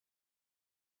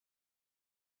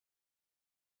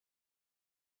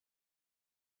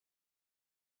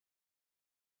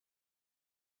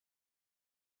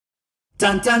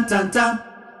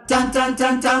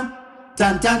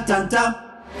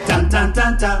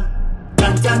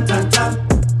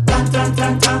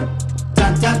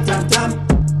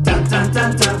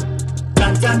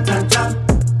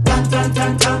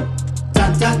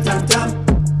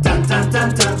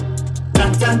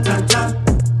Dun dun dun dun.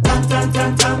 Dun dun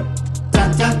dun dun.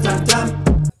 Dun dun dun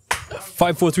dun.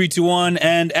 5, 4, 3, 2, 1,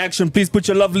 and action. Please put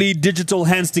your lovely digital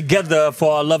hands together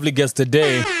for our lovely guest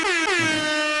today.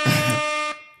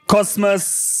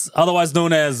 Cosmas, otherwise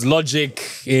known as Logic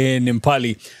in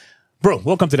Mpali. Bro,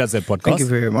 welcome to TZP podcast. Thank you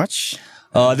very much.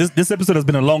 This episode has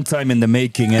been a long time in the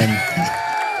making, and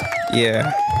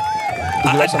Yeah.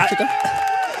 Would you like some chicken?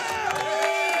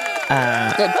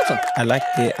 Yeah, grab some. I like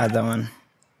the other one.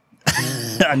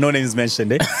 no names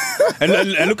mentioned, eh? and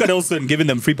look at also giving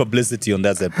them free publicity on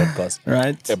TZP podcast.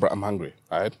 Right? Hey, bro, I'm hungry.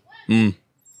 All right.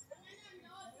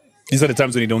 These are the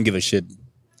times when you don't give a shit.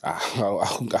 I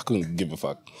couldn't give a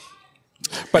fuck.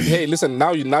 But hey, listen.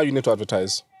 Now you need to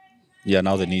advertise. Yeah,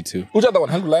 now they need to. Which other one?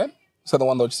 Hungry Lion? Is that the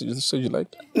one that you said you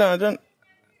liked? No, I don't.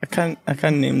 I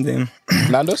can't name them.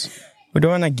 Nando's? We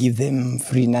don't want to give them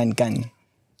free can.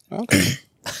 Okay.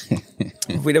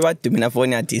 We don't want to be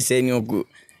phone at the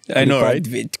I know, right?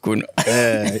 You To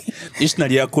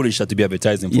be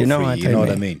advertising for free. You know what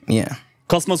I mean? Yeah.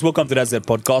 Cosmos, welcome to TZP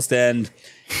podcast, and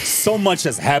so much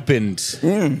has happened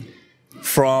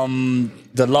from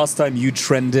the last time you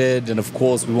trended, and of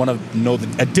course, we want to know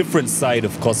a different side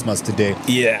of Cosmos today.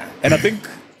 Yeah. And I think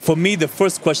for me, the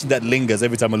first question that lingers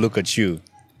every time I look at you,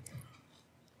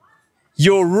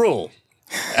 your role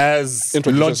as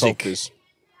Introduce Logic. yourself, please.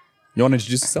 You want to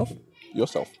introduce yourself?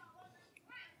 Yourself.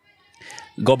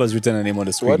 Gob has written a name on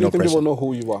the screen. Why do you No think pressure. people know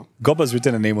who you are? Gob has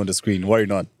written a name on the screen. Worry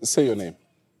not. Say your name.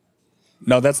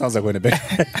 No, that sounds like going to bed.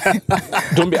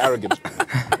 Don't be arrogant.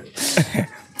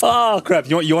 Oh, crap.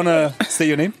 You want to say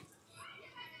your name?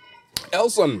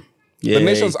 Elson, Yay. the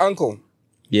nation's uncle.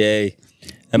 Yay.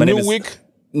 And my name New is... week,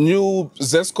 new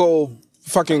Zesco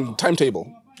fucking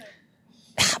timetable.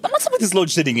 But what's up with this load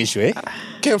shedding issue, eh?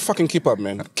 Can't fucking keep up,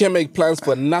 man. Can't make plans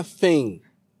for nothing.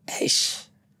 It's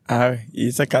a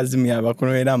Kazimia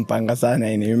Bakunoeda Mpanga sana.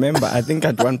 Remember, I think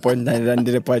at one point I ran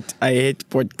the report, I hate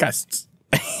podcasts.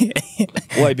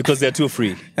 Why? Because they're too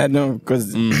free. I know,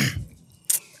 because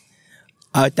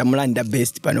I'm the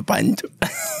best panopanto.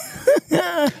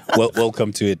 Well,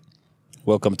 welcome to it.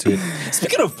 Welcome to it.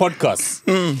 Speaking of podcasts,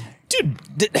 dude,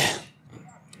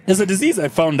 there's a disease I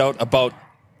found out about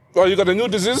Oh, you got a new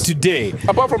disease? today.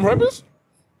 Apart from herpes?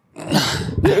 Yeah,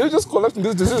 you're just collecting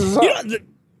these diseases. Huh? You know,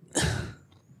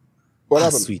 What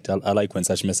happened? sweet. I like when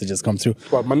such messages come through.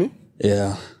 What, money?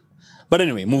 Yeah. But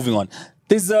anyway, moving on.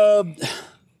 There's I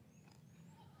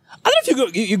don't know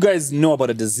if you guys know about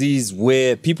a disease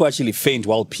where people actually faint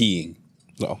while peeing.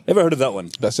 No. Ever heard of that one?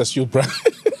 That's just you, bro.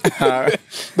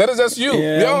 That is just you.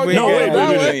 Yeah, Yo, no,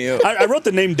 wait. I wrote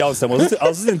the name down somewhere. I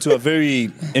was listening to a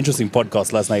very interesting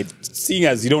podcast last night, seeing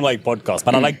as you don't like podcasts,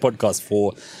 but I like podcasts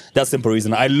for that simple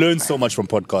reason. I learned so much from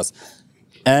podcasts.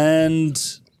 And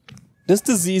this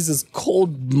disease is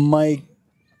called where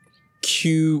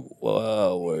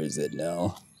is it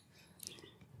now?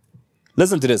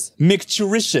 Listen to this.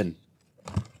 Micturition.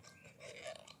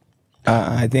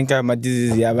 I think I'm a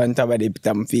disease you haven't about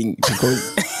something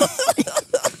because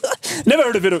Never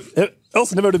heard of it.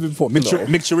 Also never heard of it before.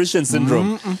 Micturition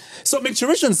syndrome. So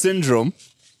micturition syndrome,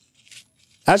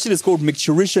 actually it's called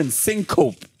micturition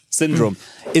syncope syndrome,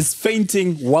 is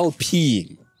fainting while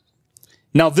peeing.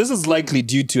 Now, this is likely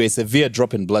due to a severe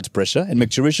drop in blood pressure, and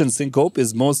micturition syncope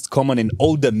is most common in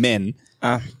older men.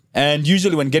 And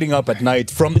usually when getting up at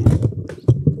night from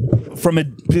a...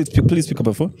 Please pick up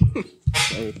a phone.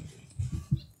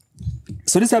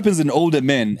 So this happens in older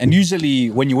men, and usually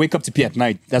when you wake up to pee at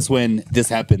night, that's when this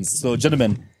happens. So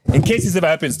gentlemen, in case this ever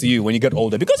happens to you when you get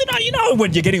older, because you know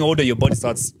when you're getting older, your body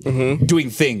starts doing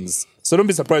things. So don't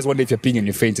be surprised one day if you're peeing and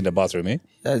you faint in the bathroom, eh?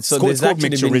 so there's actually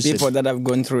been people that have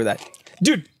gone through that.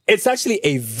 Dude, it's actually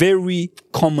a very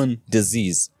common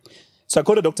disease. So I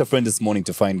called a doctor friend this morning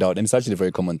to find out, and it's actually a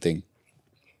very common thing.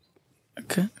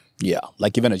 Okay. Yeah,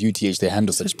 like even at UTH, they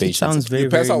handle such It patients. sounds very, You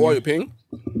pass very out while new. you're paying?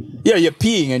 Yeah, you're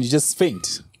peeing and you just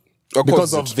faint.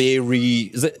 Because of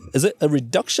is it a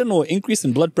reduction or increase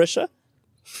in blood pressure?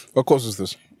 What causes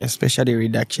this? Especially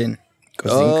reduction.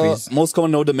 Increase. Most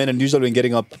common in older men, and usually when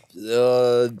getting up.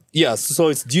 So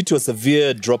it's due to a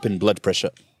severe drop in blood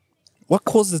pressure. What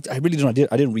causes it? I really don't know.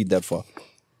 I didn't read that far.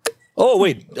 Oh,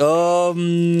 wait.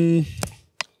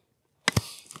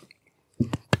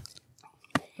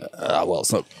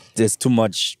 So there's too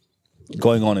much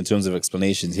going on in terms of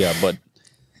explanations here, but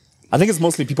I think it's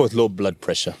mostly people with low blood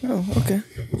pressure. Oh, okay.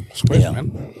 It's crazy, Yeah.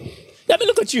 man. Yeah, I mean,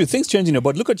 look at you. Things change in your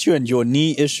body. Look at you and your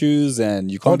knee issues,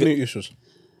 and you can't What get. new issues?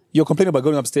 You're complaining about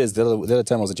going upstairs the other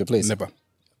time I was at your place. Never.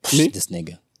 Psh, Me? this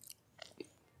nigga.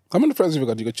 How many friends have you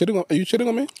got? Are you cheating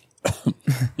on me?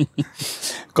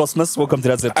 Cosmas, welcome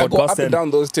to that I go podcast. up and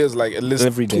down those stairs like at least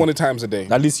Every day. 20 times a day.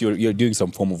 At least you're doing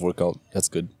some form of workout. That's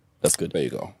good. That's good. There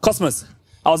you go. Cosmas,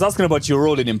 I was asking about your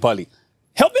role in Mpali.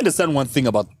 Help me understand one thing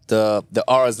about the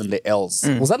R's and the L's.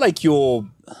 Was that like your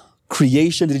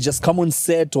creation? Did it just come on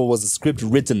set, or was the script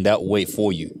written that way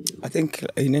for you? I think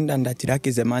in Iraq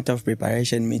is a matter of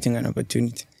preparation, meeting an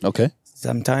opportunity. Okay.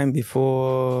 Sometime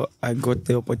before I got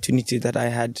the opportunity that I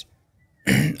had,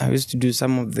 I used to do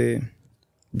some of the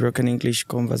broken English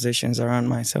conversations around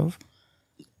myself.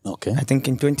 Okay. I think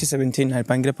in 2017 I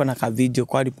pangile pana ka video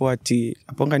kwa ripoti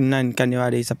aponga nani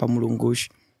kaniwale isa pa mulungushi.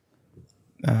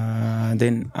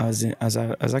 Then I was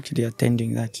actually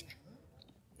attending that.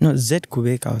 No, Z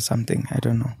Kubeka or something, I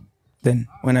don't know. Then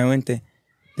when I went there,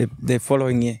 the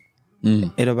following year,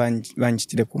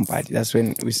 that's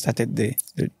when we started the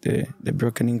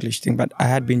broken English thing. But I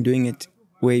had been doing it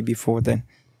way before then.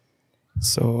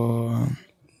 So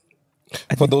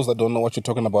For those that don't know what you're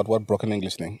talking about, what broken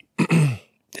English thing?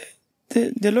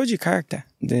 the logic character.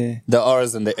 The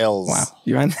R's and the L's. wow.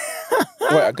 You want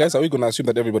Wait, guys, are we going to assume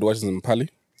that everybody watches in Mpali?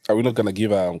 Are we not going to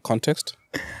give context?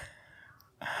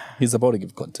 He's about to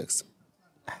give context.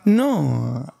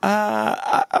 No.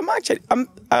 I'm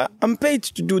paid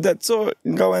to do that. So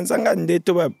ngawansanga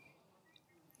ndeto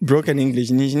broken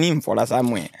English ni for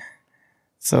somewhere.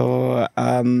 So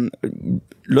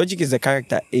Logic is a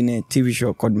character in a TV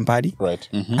show called Mpali. Right.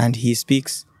 And he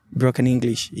speaks broken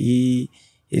English. He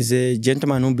is a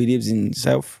gentleman who believes in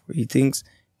himself. He thinks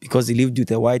because he lived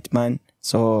with a white man,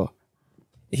 so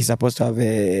he's supposed to have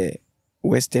a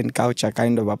Western culture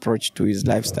kind of approach to his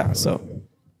lifestyle. So,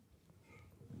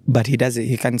 but he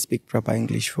can't speak proper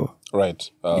English for. Right.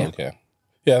 Yeah. Okay.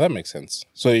 Yeah, that makes sense.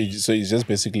 So he's just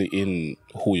basically in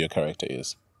who your character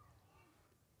is.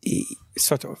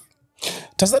 Sort of.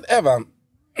 Does that ever...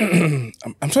 I'm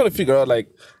trying to figure out like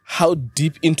how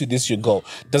deep into this you go.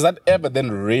 Does that ever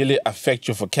then really affect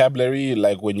your vocabulary?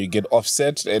 Like when you get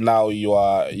offset and now you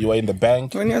are in the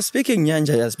bank? When you're speaking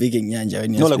Nyanja, you're speaking Nyanja.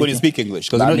 When you speak English.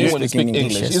 Because I you know, mean, when you speak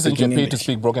English, you're isn't you speaking paid to English.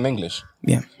 speak broken English?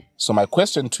 Yeah. So my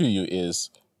question to you is,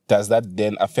 does that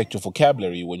then affect your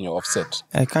vocabulary when you're offset?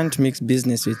 I can't mix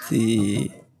business with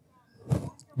the...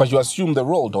 But you assume the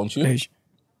role, don't you?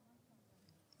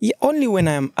 Yeah, only when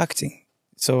I am acting.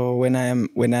 So when I am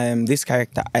this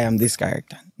character, I am this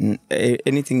character.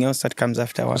 Anything else that comes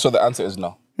afterwards? So the answer is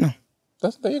no. No.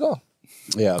 There you go.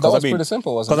 Yeah, That was pretty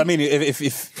simple, wasn't Because it? I mean,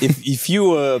 if you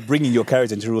were bringing your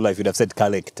character into real life, you'd have said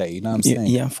character. You know what I'm saying?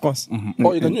 Yeah, of course.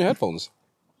 Oh, you got new headphones.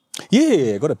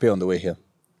 Yeah. Got to pay on the way here.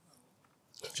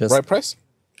 Just Right price?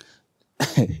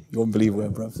 you won't believe where,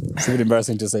 bro. It's a bit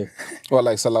embarrassing to say. Or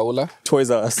like Salaula? Toys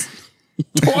R Us.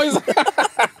 Toys.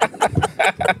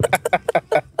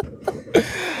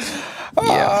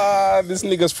 This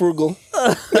nigga's frugal.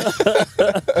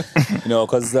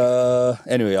 Because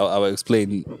anyway, I'll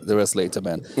explain the rest later,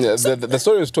 man. Yeah, the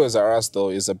story of Toys R Us,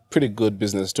 though, is a pretty good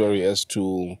business story as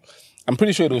to... I'm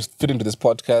pretty sure it will fit into this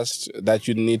podcast that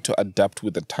you need to adapt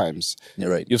with the times. You're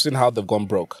right. You've seen how they've gone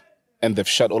broke and they've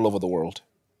shut all over the world.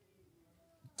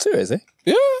 Serious, eh?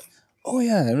 Yeah. Oh,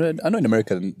 yeah. I know in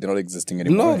America they're not existing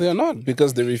anymore. No, right? they're not,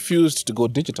 because they refused to go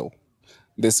digital.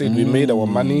 They said we made our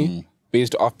money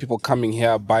based off people coming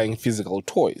here buying physical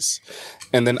toys.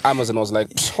 And then Amazon was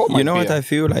like, hold my You know beer. what I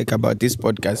feel like about this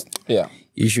podcast? Yeah.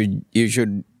 You should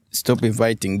stop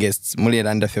inviting guests. Muli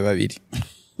randa February.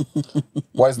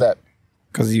 Why is that?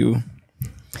 Because you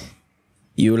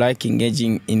like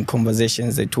engaging in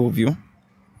conversations, the two of you.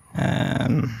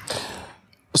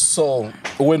 So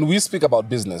when we speak about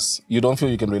business, you don't feel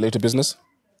you can relate to business?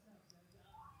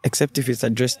 Except if it's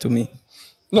addressed to me.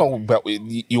 No, but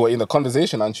you were in the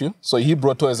conversation, aren't you? So he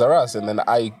brought Toys R Us, and then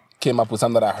I came up with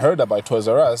something that I heard about Toys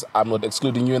R Us. I'm not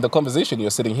excluding you in the conversation.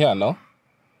 You're sitting here, no?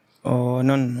 Oh,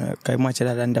 no.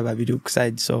 Kaimachela randa babiduk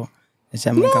side, so...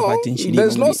 No,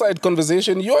 there's no side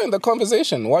conversation. You're in the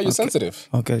conversation. Why are you sensitive?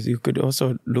 Okay, you could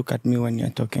also look at me when you're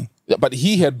talking. Yeah, but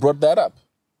he had brought that up.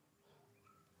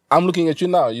 I'm looking at you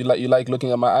now. You like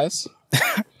looking at my eyes?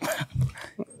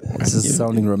 This is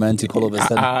sounding romantic all of a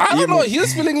sudden. I don't know.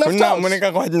 He's feeling left out. He's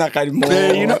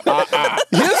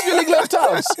feeling left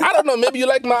out. I don't know. Maybe you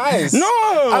like my eyes.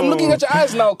 No. I'm looking at your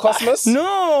eyes now, Cosmas.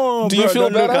 No. Do you feel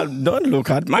better? Don't look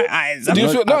at my eyes. Do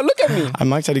you feel... No, look at me.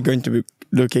 I'm actually going to be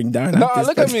looking down No, at this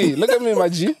look at me. Look at me, my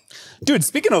G. Dude,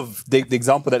 speaking of the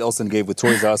example that Elson gave with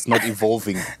Toys R Us not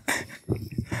evolving,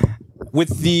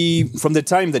 from the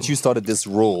time that you started this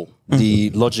role, the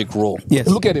Logic Raw. Yes.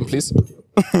 Look at him, please.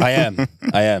 I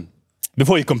am.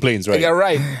 Before he complains, right? Yeah,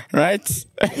 right. Right?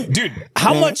 Dude,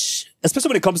 how much, especially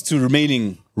when it comes to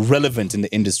remaining relevant in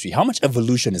the industry, how much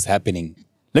evolution is happening?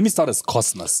 Let me start as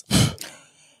Cosmas.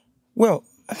 Well,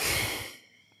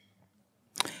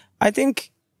 I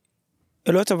think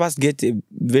a lot of us get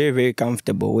very, very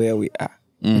comfortable where we are.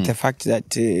 With the fact that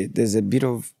there's a bit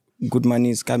of good money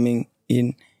is coming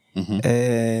in.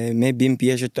 Maybe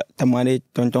MPH Tamale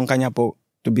Tontonkanyapo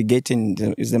to be getting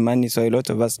is the money, so a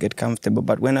lot of us get comfortable.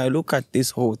 But when I look at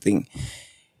this whole thing,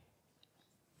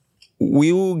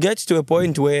 we will get to a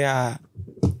point where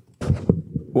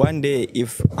one day,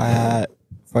 if,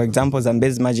 for example,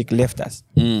 Zambezi Magic left us,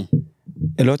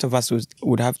 a lot of us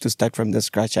would have to start from the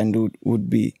scratch and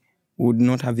would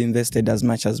not have invested as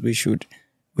much as we should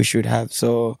have.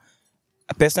 So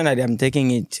personally, I'm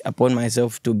taking it upon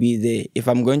myself to be if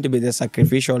I'm going to be the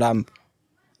sacrificial lamb,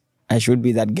 I should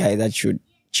be that guy that should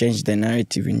change the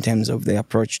narrative in terms of the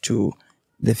approach to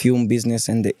the film business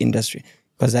and the industry.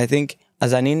 Because I think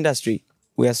as an industry,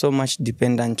 we are so much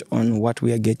dependent on what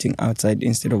we are getting outside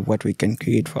instead of what we can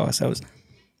create for ourselves.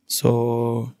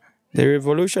 So the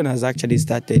revolution has actually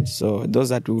started. So those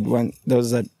that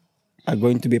are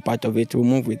going to be part of it will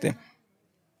move with them.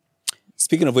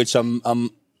 Speaking of which,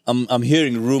 I'm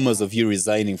hearing rumors of you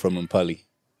resigning from Mpali.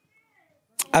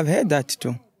 I've heard that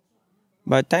too,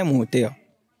 but time will tell.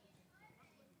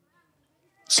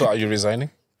 So are you resigning?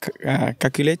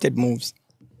 Calculated moves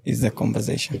is the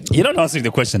conversation. You're not answering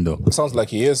the question though. Sounds like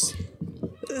he is.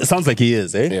 It sounds like he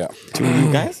is, eh? Yeah. To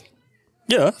you guys?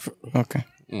 Yeah. Okay.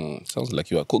 Sounds like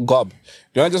you are. Cool. Gob, do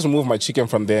you want to just remove my chicken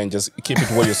from there and just keep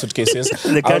it where your suitcase is?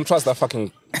 I don't trust that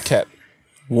fucking cat.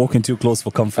 Walking too close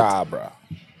for comfort. Ah, bruh.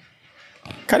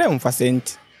 Kare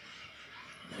umfasent.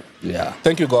 Yeah.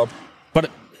 Thank you, Gob. But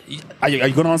are you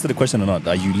going to answer the question or not?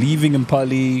 Are you leaving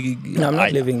Mpali? No, I'm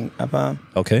not leaving.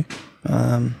 Okay.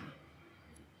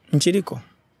 Nchiriko.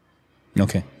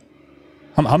 Okay.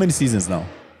 How many seasons now?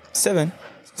 7.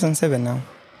 Season 7 now.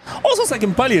 Also, it's like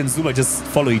Mpali and Zuba just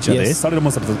follow each other. Yes. Eh? Started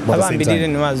almost at the same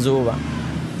time.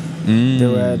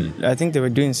 I think they were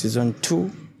doing season 2.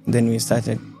 Then we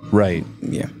started. Right.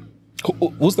 Yeah.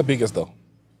 Who's the biggest though,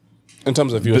 in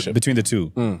terms of viewership? Between the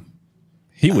two,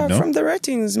 he would know. From the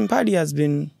ratings, Mpali has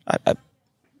been. I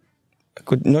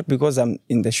could not because I'm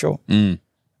in the show,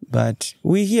 but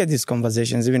we hear these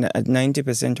conversations even at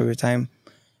 90% of the time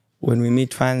when we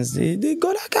meet fans. They go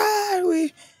like,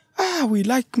 we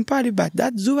like Mpali, but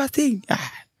that Zuba thing,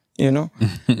 you know.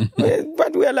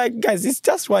 But we're like, guys, it's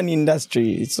just one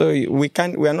industry, so we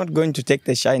are not going to take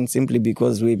the shine simply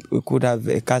because we could have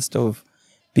a cast of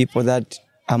people that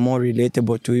are more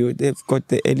relatable to you. They've got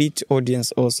the elite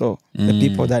audience also, the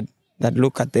people that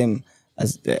look at them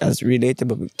as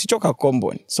relatable. Tichoka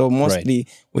combo. So mostly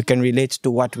we can relate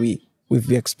to what we've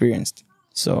experienced.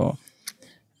 So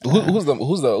who's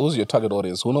your target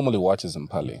audience? Who normally watches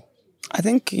Mpali? I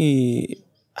think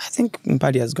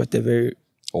Mpali has got a very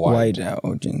wide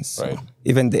audience. Right. So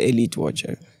even the elite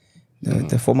watcher.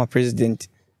 The former president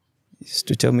used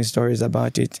to tell me stories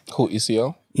about it. Who,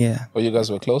 ECL? Yeah. Oh, you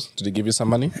guys were close? Did he give you some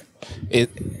money?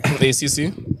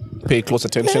 ACC? Pay close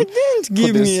attention. They didn't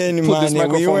give me any money. Put this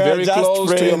microphone very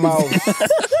close to your mouth.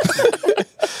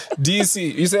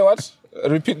 DC, you say what?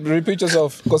 Repeat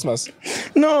yourself, Cosmas.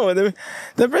 No, the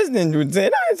president would say,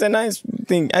 no, it's a nice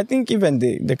thing. I think even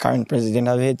the current president,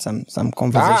 I've had some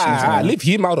conversations. Leave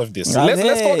him out of this.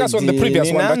 Let's focus on the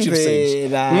previous one that you've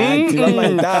said. Now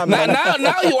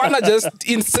you want to just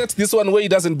insert this one where he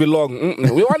doesn't belong.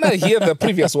 We want to hear the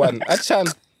previous one. Achan.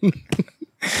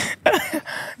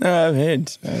 No, I've heard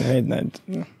that.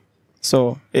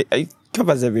 So it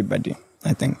covers everybody,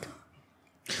 I think.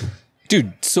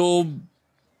 Dude, so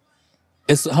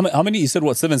how many? You said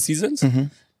what? 7 seasons?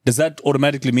 Does that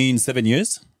automatically mean 7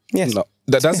 years? Yes. No.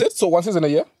 That's it? So 1 season a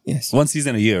year? Yes. 1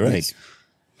 season a year, right? Yes.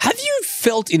 Have you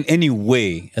felt in any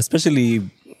way, especially,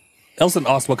 Elson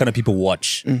asked what kind of people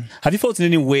watch. Have you felt in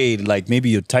any way like maybe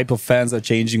your type of fans are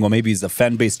changing, or maybe is the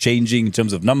fan base changing in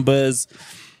terms of numbers,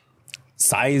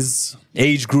 size,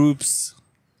 age groups?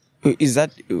 Is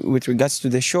that with regards to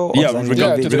the show? Yeah, with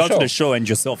regard to the show and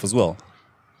yourself as well.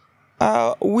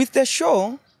 With the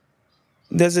show,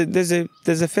 there's a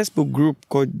Facebook group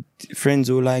called Friends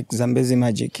Who Like Zambezi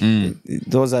Magic.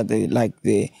 Those are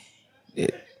the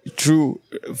true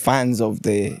fans of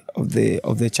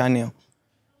the channel.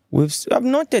 I've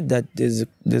noted that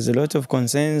there's a lot of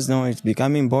concerns. No, it's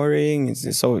becoming boring.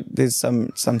 So there's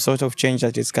some sort of change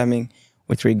that is coming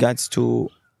with regards to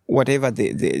whatever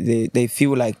they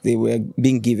feel like they were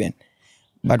being given.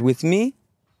 But with me,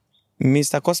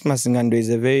 Mr. Cosmas Ngandwe is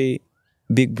a very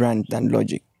big brand than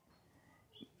Logic.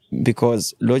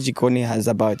 because Logic only has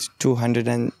about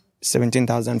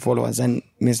 217,000 followers, and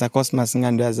Mr. Cosmas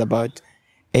Ngandwe has about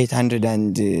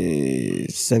 80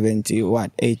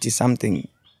 something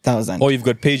thousand. Oh, you've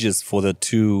got pages for the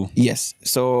two. Yes.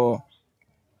 So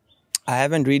I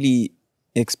haven't really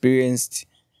experienced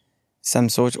some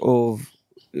sort of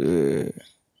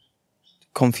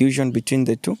confusion between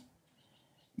the two,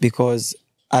 because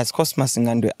as Cosmas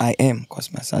Ngandwe, I am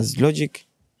Cosmas. As Logic,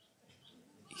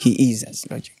 he is as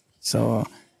Logic. So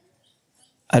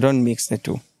I don't mix the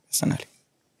two personally.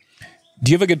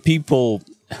 Do you ever get people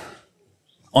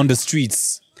on the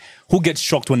streets who get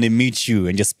shocked when they meet you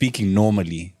and you're speaking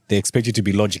normally? They expect you to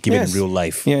be Logic even in real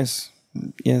life. Yes.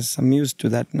 I'm used to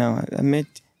that now.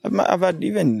 I've had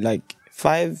even like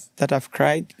 5 that I've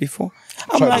cried before.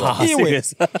 I'm like,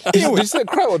 serious? Did you say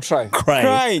cry or try?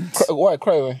 Cried. Why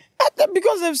cry? Why?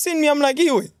 Because they've seen me, I'm like,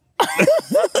 Iwe.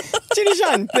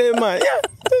 Chirishan, man. Yeah.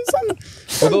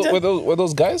 Were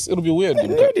those guys? It'll be weird.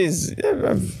 Ladies.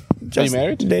 Are you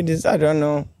married? Ladies, I don't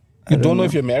know. You don't know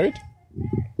if you're married?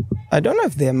 I don't know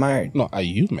if they're married. No, are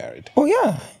you married? Oh,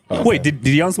 yeah. Okay. Wait, did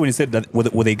he answer when he said that?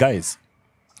 Were they guys?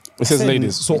 It says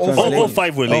ladies. So all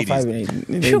 5 were ladies. All 5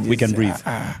 ladies. We can breathe.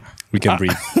 We can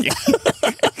breathe.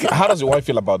 How does your wife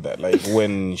feel about that? Like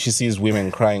when she sees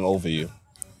women crying over you?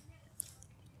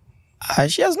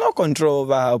 She has no control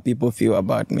over how people feel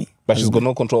about me. But she's got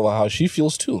no control over how she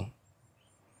feels too.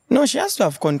 No, she has to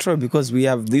have control because we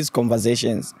have these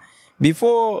conversations.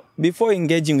 Before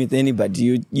engaging with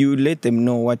anybody, you let them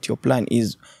know what your plan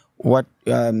is. What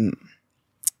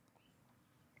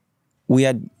we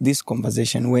had this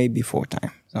conversation way before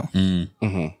time. So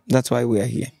that's why we are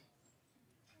here.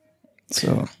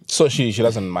 So she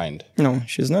doesn't mind. No,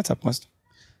 she's not supposed to.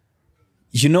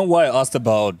 You know why I asked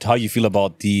about how you feel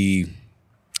about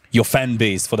your fan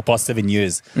base for the past 7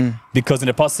 years? Because in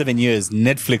the past 7 years,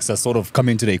 Netflix has sort of come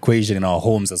into the equation in our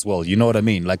homes as well. You know what I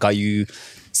mean? Like, are you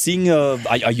seeing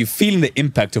are you feeling the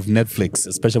impact of Netflix,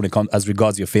 especially when it comes as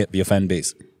regards your fan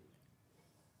base?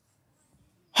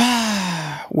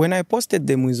 When I posted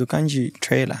the Mwizukanji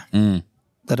trailer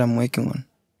that I'm working on,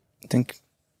 I think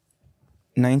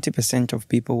 90% of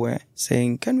people were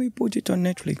saying, can we put it on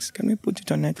Netflix? Can we put it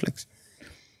on Netflix?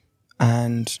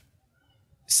 And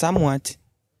somewhat,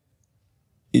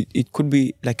 it could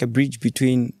be like a bridge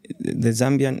between the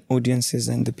Zambian audiences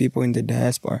and the people in the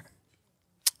diaspora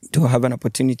to have an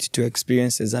opportunity to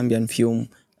experience a Zambian film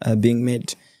being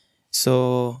made.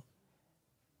 So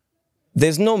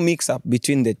there's no mix-up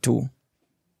between the two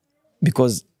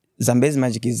because Zambezi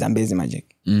Magic is Zambezi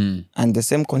Magic. And the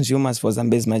same consumers for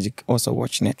Zambezi Magic also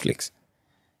watch Netflix,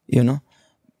 you know,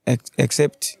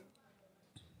 except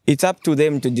it's up to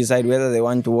them to decide whether they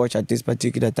want to watch at this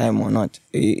particular time or not.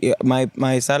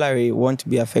 My salary won't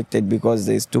be affected because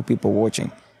there's 2 people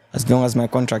watching, as long as my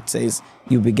contract says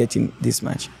you'll be getting this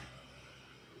much.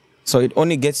 So it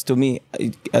only gets to me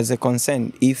as a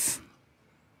concern if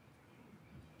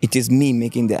it is me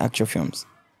making the actual films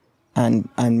and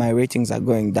my ratings are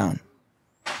going down.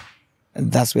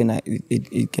 That's when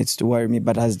it gets to worry me.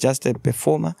 But as just a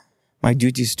performer, my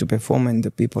duty is to perform, and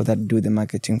the people that do the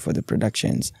marketing for the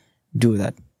productions do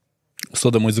that. So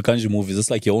the Mwizukanji movie, is this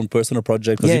like your own personal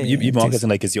project? Because you marketing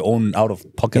like it's your own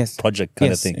out-of-pocket project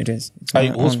kind of thing. Yes, it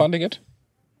is. Who's funding it?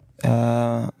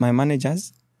 My manager,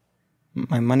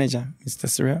 Mr.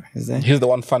 Surya, is there. He's the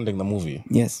one funding the movie?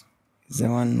 Yes. He's the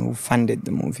one who funded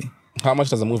the movie. How much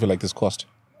does a movie like this cost?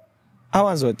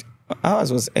 Ours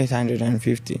was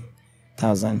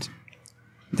 850,000.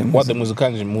 The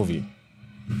Mwizukanji movie?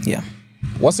 Yeah.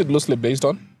 What's it loosely based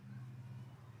on?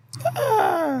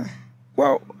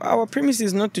 Well, our premise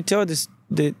is not to tell the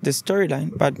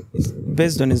storyline, but it's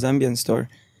based on a Zambian story.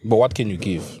 But what can you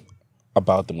give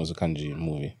about the Mwizukanji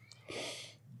movie?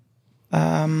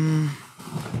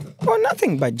 Well,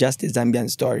 nothing but just a Zambian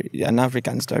story, an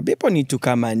African story. People need to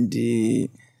come and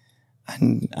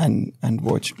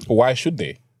watch. Why should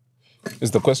they?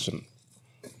 Is the question.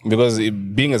 Because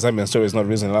being a Zambian story is not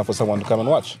reason enough for someone to come and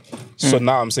watch. So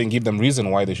now I'm saying give them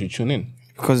reason why they should tune in.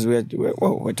 Because we're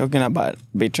talking about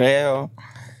betrayal,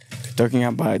 we're talking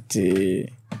about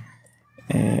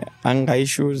anger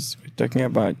issues, we're talking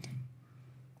about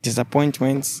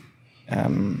disappointments,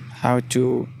 how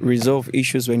to resolve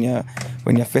issues when you're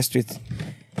faced with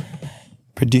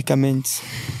predicaments.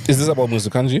 Is this about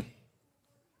Mwizukanji?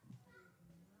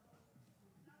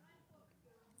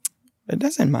 It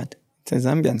doesn't matter. It's a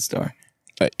Zambian story.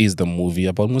 Is the movie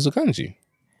about Mwizukanji?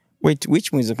 Wait,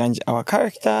 which Mwizukanji? Our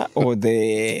character or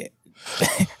the...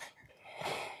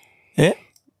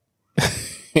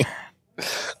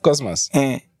 Cosmas.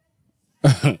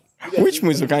 Which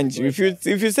Mwizukanji?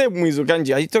 If you say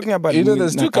Mwizukanji, are you talking about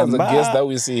there's two kinds of Nakamba? guests that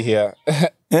we see here.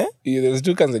 Eh? There's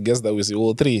two kinds of guests that we see.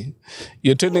 Well, three.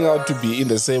 You're turning out to be in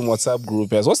the same WhatsApp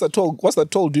group as what's that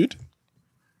tall dude?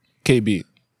 KB.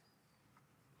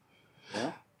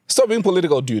 Yeah. Stop being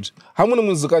political, dude. How many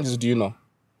Mwizukanjis do you know?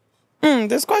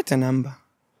 There's quite a number.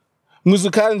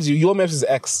 Mwizukanji, your map is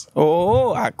X.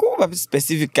 Oh, I go have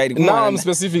specific kind. Now I'm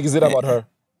specific. Is it about her?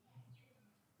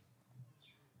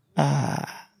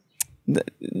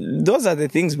 Those are the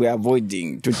things we're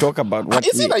avoiding to talk about. What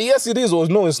Is it a yes, it is, or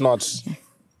no, it's not?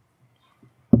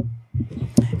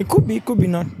 It could be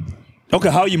not. Okay,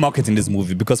 how are you marketing this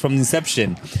movie? Because from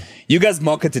inception, you guys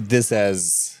marketed this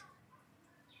as...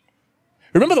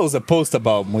 Remember there was a post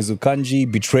about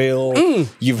Mwizukanji, betrayal.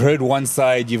 You've heard one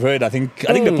side, you've heard, I think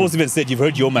the post even said you've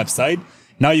heard your map side.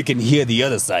 Now you can hear the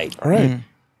other side. All right.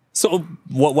 So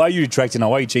why are you retracting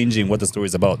now? Why are you changing what the story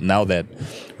is about now that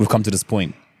we've come to this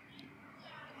point?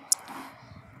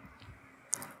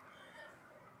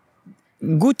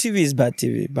 Good TV is bad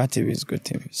TV. Bad TV is good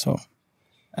TV. So,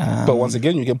 But once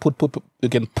again, you can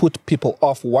put people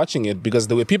off watching it because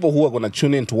there were people who are going to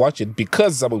tune in to watch it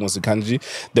because it's about Mwizukanji.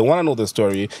 They want to know the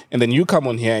story, and then you come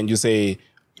on here and you say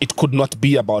it could not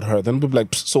be about her. Then people are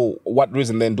like, so what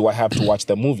reason then do I have to watch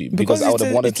the movie? Because I would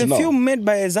have wanted to know. It's a film made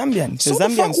by a Zambian. It's So a the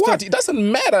Zambian fuck story. what? It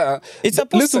doesn't matter. It's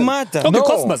supposed to matter. Okay, No.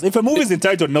 Cosmas, if a movie is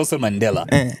entitled Nelson Mandela,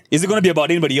 is it going to be about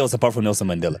anybody else apart from Nelson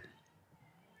Mandela?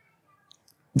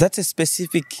 That's a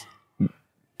specific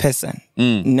person.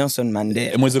 Nelson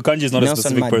Mandela. Mwizukanji is not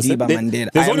Nelson a specific person. Madiba Mandela.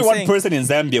 There's I only am one saying- person in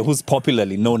Zambia who's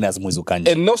popularly known as Mwizukanji.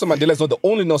 And Nelson Mandela is not the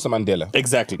only Nelson Mandela.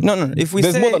 Exactly. No. If we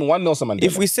There's say more than one Nelson Mandela.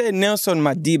 If we say Nelson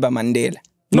Madiba Mandela,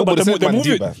 No, but Nobody said the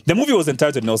movie Madiba. was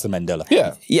entitled Nelson Mandela.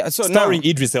 Yeah. yeah. So Starring now,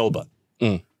 Idris Elba.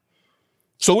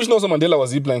 So which Nelson Mandela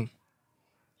was he playing?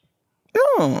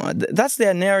 no, that's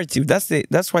their narrative.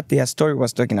 That's what their story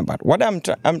was talking about. What I'm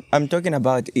talking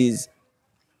about is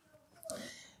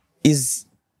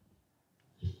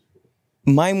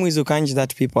my Mwizukanji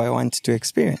that people I want to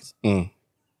experience.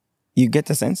 You get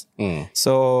the sense?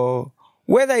 So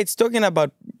whether it's talking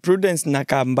about Prudence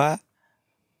Nakamba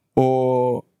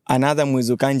or another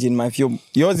Mwizukanji in my film,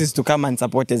 yours is to come and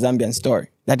support a Zambian story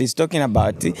that is talking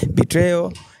about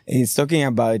betrayal, it's talking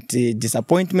about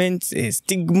disappointment,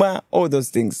 stigma, all those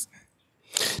things.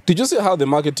 Did you see how they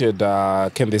marketed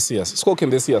Can They See Us? It's called Can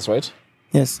They See Us, right?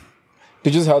 Yes.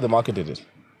 Did you see how they marketed it?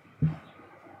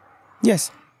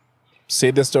 Yes.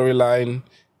 Said the storyline,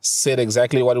 said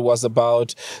exactly what it was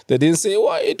about. They didn't say,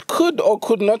 well, it could or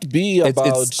could not be about...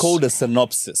 It's called a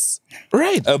synopsis.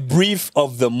 Right. A brief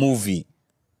of the movie.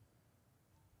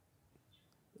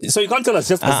 So you can't tell us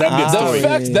just a Zambian The story.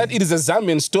 fact that it is a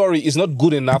Zambian story is not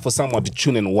good enough for someone to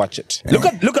tune in and watch it. Look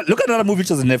at another movie which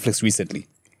was on Netflix recently.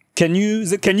 Can you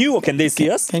or can they see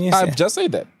us? Can you say? I've just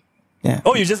said that. Yeah.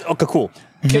 Oh, you just okay, cool.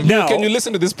 Can you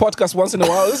listen to this podcast once in a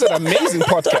while? This is an amazing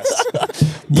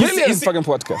podcast. Brilliant fucking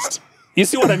podcast. You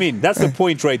see what I mean? That's the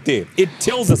point right there. It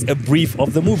tells us a brief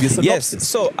of the movie. A synopsis. Yes.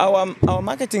 So our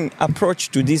marketing approach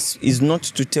to this is not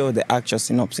to tell the actual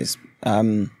synopsis,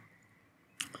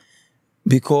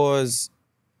 because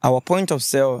our point of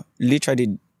sale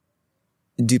literally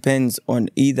depends on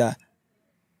either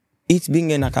it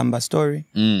being a Nakamba story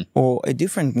or a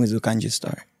different Mwizukanji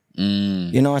story.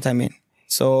 You know what I mean?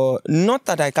 So not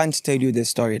that I can't tell you the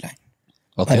storyline,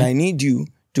 but I need you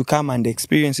to come and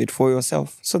experience it for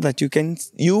yourself so that you can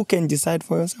decide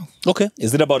for yourself. Okay.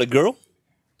 Is it about a girl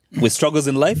with struggles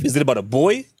in life? Is it about a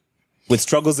boy with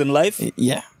struggles in life?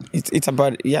 Yeah, it's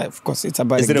about, yeah, of course, it's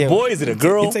about. Is it a boy? Is it a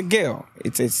girl? It's a girl.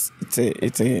 It's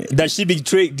a. Does she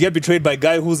get betrayed by a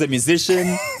guy who's a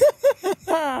musician?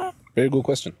 Very good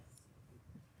question.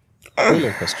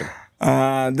 Brilliant question.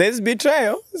 There's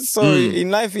betrayal. So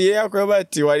in life, yeah,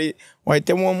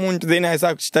 waitemwa muntu then I say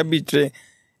kuchita betray.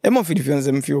 Emo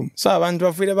filifyonze mfyum. So abantu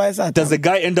bafile bayisatha. Does the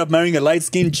guy end up marrying a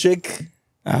light-skinned chick?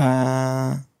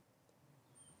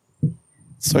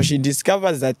 So she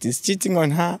discovers that he's cheating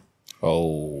on her.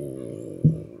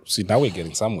 Oh, see, now we're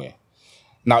getting somewhere.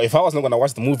 Now, if I was not going to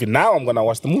watch the movie, now I'm going to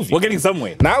watch the movie. We're getting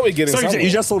somewhere. Now we're getting So somewhere. you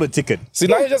just sold a ticket. See,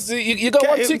 now you got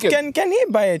one ticket. Can he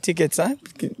buy a ticket, sir?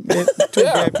 Two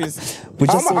Yeah. VIPs. We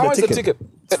just sold How a much is the ticket?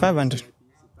 It's 500.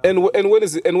 And when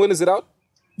is it out?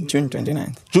 June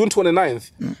 29th. June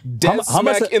 29th. Dead how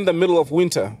much- smack in the middle of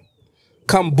winter.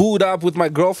 Come booed up with my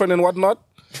girlfriend and whatnot.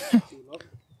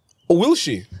 Or will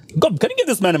she? God, can you give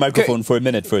this man a microphone for a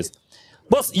minute first?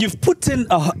 Boss, you've put in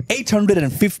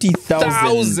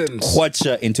 850,000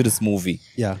 kwacha into this movie.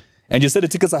 Yeah. And you said the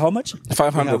tickets are how much?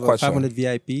 500 We have kwacha. 500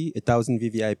 VIP, 1,000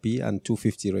 VVIP, and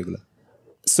 250 regular.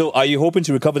 So are you hoping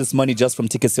to recover this money just from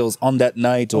ticket sales on that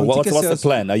night? Or On what's ticket the sales,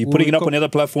 plan? Are you putting it up on other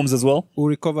platforms as well? We'll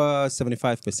recover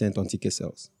 75% on ticket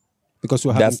sales. Because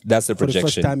we're That's having, the for the first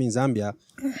projection. time in Zambia,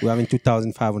 we're having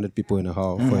 2,500 people in the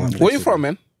hall. Where you from,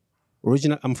 man?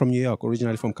 I'm from New York,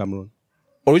 originally from Cameroon.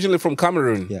 Originally from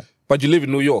Cameroon. Yeah. But you live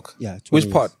in New York. Yeah. 20 Which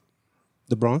years. part?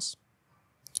 The Bronx.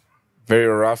 Very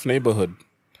rough neighborhood.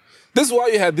 This is why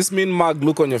you had this mean mug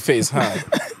look on your face, huh?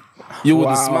 You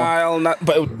wouldn't smile,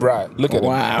 but bruh, look at him.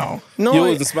 Wow. No, You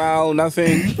wouldn't smile,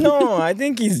 nothing. no, I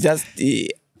think he's just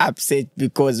upset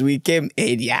because we came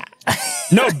earlier.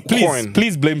 No, please, Coin.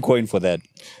 please blame Coin for that.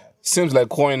 Seems like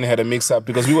Coin had a mix-up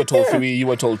because we were told three, you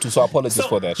were told two, so apologies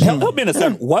for that. Help me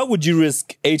understand. Why would you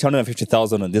risk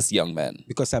 850,000 on this young man?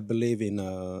 Because I believe in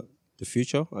the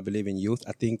future. I believe in youth.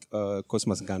 I think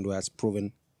Cosmas Ngandwe has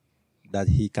proven that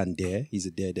he can dare. He's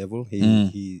a daredevil.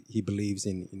 He believes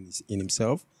in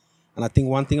himself. And I think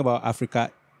one thing about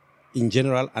Africa in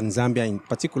general and Zambia in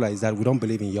particular is that we don't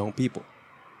believe in young people.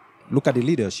 Look at the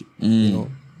leadership, you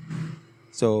know.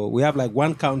 So we have like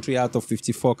one country out of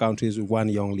 54 countries with one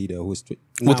young leader who's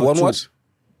With one what?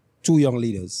 Two young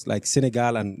leaders, like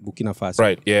Senegal and Burkina Faso.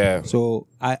 Right, yeah. So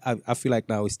I feel like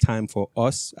now it's time for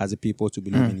us as a people to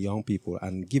believe in young people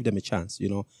and give them a chance, you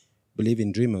know, believe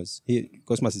in dreamers.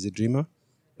 Cosmas is a dreamer.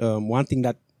 One thing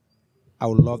that I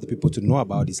would love the people to know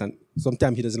about this, and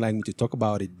sometimes he doesn't like me to talk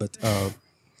about it, but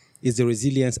is the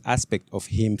resilience aspect of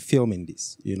him filming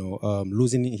this, you know,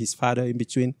 losing his father in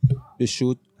between the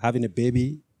shoot, having a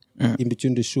baby in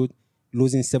between the shoot,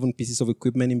 losing 7 pieces of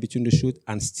equipment in between the shoot,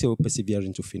 and still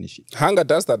persevering to finish it. Hunger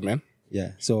does that, man.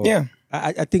 Yeah. So Yeah.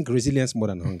 I think resilience more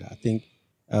than hunger. I think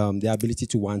the ability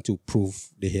to want to prove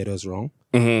the haters wrong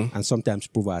and sometimes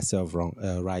prove ourselves wrong,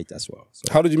 right as well.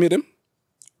 So How did you meet him?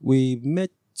 we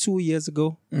met 2 years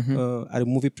ago at a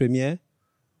movie premiere.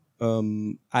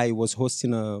 I was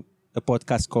hosting a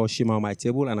podcast called Shima on My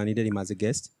Table, and I needed him as a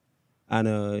guest.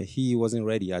 And he wasn't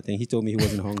ready. I think he told me he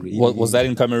wasn't hungry. Was that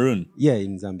in Cameroon? Yeah,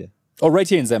 in Zambia. Oh, right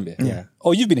here in Zambia? Yeah.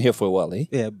 Oh, you've been here for a while, eh?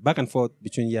 Yeah, back and forth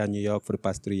between here and New York for the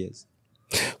past 3 years.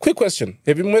 Quick question.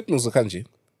 Have you met Mwizukanji?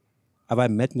 Have I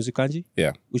met Mwizukanji?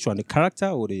 Yeah. Which one, the character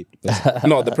or the person?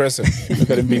 No, the person. Look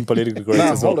at him being politically correct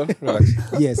Nah, as well. hold on. Relax.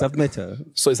 Yes, I've met her.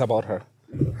 So it's about her.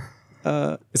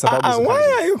 It's about Mwizukanji.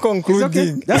 Why are you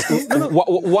concluding? That's cool. No, no.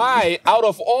 Why, out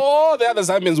of all the other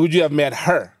Zambians, would you have met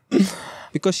her?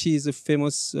 Because she's a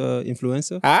famous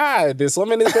influencer. There's so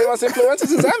many famous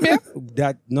influencers in Zambia.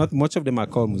 That not much of them are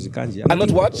called Mwizukanji. And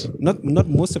not what? Not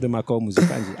most of them are called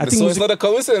Mwizukanji. I think So it's not a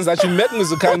coincidence that you met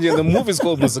Mwizukanji and the movie is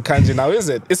called Mwizukanji now, is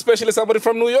it? Especially somebody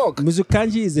from New York.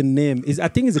 Mwizukanji is a name. I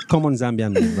think it's a common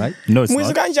Zambian name, right? No, it's not.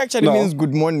 Mwizukanji actually No. means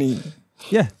good morning.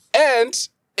 Yeah. And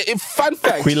fun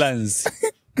fact, Quilans.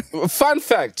 fun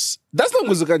fact, that's not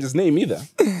Mwizukanji's name either.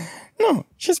 No,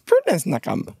 she's Prudence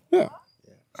Nakamba. Yeah.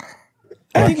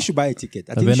 I think you should buy a ticket.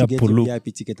 I think you should get Pulu. a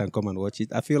VIP ticket and come and watch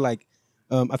it. I feel like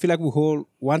we hold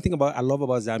one thing I love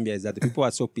about Zambia is that the people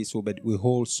are so peaceful, but we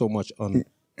hold so much on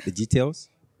the details,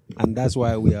 and that's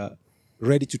why we are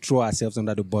ready to throw ourselves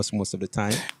under the bus most of the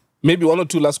time. Maybe one or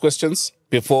two last questions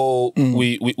before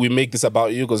we make this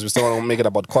about you, because we still want to make it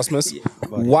about Cosmas.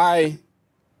 Why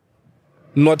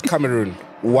not Cameroon?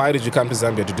 Why did you come to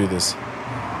Zambia to do this?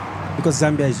 Because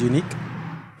Zambia is unique.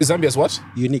 Zambia's what?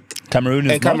 Unique. Cameroon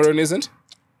is And Cameroon isn't?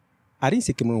 I didn't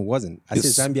say Cameroon wasn't. I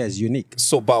said Zambia is unique.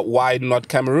 So, but why not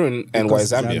Cameroon and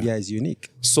Because why Zambia? Zambia is unique.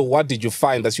 So what did you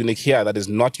find that's unique here that is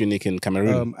not unique in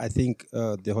Cameroon? I think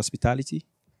the hospitality,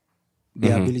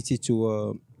 the ability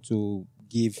to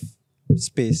give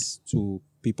space to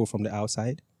people from the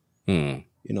outside. You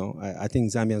know, I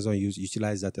think Zambians don't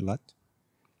utilize that a lot.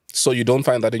 So you don't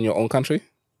find that in your own country?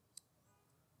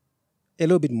 A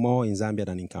little bit more in Zambia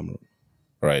than in Cameroon.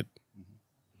 Right.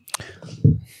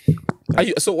 Are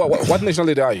you, so what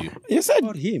nationality are you? You said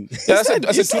About him. Yeah, I said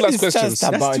two last questions. Just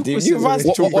about two it. You've asked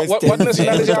questions. two What questions.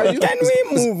 nationality are you? Can we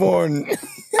move on?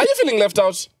 Are you feeling left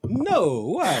out?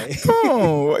 No, why?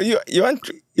 Oh, you want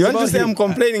to say I'm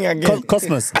complaining again?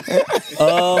 Cosmas.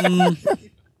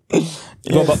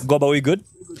 Goba, we good?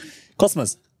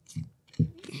 Cosmas.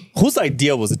 Whose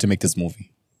idea was it to make this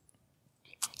movie?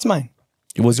 It's mine.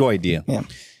 It was your idea. Yeah.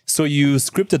 So you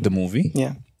scripted the movie.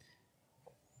 Yeah.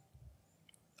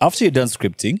 After you're done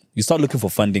scripting, you start looking for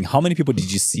funding. How many people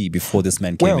did you see before this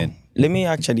man came Well, in? let me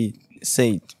actually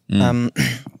say it.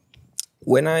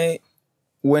 When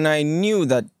I knew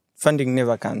that funding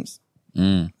never comes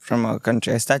from our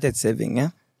country, I started saving. Yeah,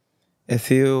 a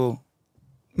few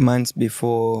months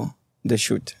before the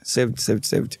shoot, saved.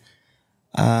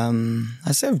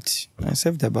 I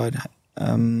saved about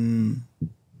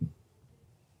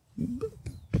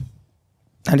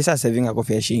and this is saving a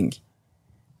coffee shingi.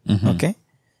 Okay.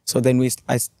 So then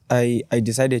I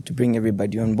decided to bring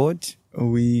everybody on board.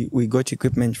 We got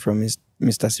equipment from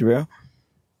Mr. Cyril,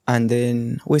 and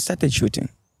then we started shooting.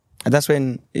 And that's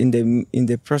when in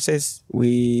the process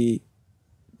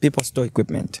people stole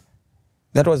equipment.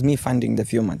 That was me funding the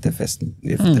film at the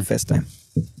first time.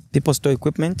 People stole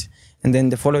equipment, and then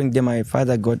the following day my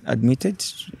father got admitted.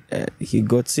 He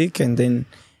got sick, and then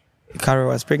Carol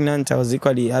was pregnant. I was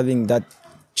equally having that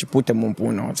chipute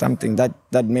mumpuno or something that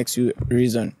makes you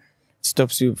reason,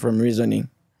 stops you from reasoning.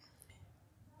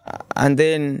 And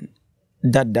then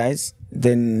dad dies.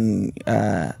 Then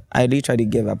I literally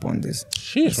gave up on this.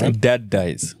 Sheesh, So man. dad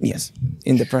dies. Yes,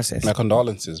 in the process. My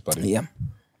condolences, buddy. Yeah.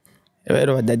 I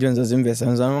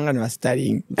was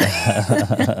studying.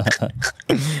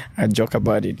 I joke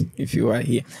about it if you are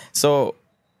here. So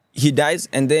he dies,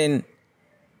 and then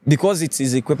because it's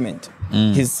his equipment,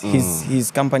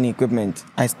 his company equipment,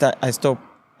 I stopped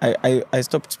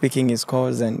speaking his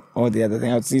calls and all the other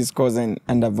things. I would see his calls and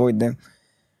avoid them.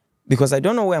 Because I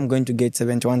don't know where I'm going to get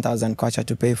 71,000 kwacha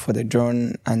to pay for the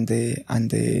drone and the.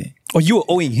 Oh, you were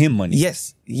owing him money.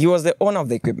 Yes, he was the owner of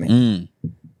the equipment.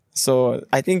 So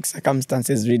I think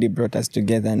circumstances really brought us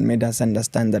together and made us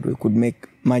understand that we could make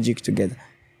magic together.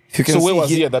 If you can So where see was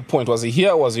he at that point? Was he here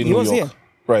or was he in New was York? here.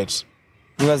 Right.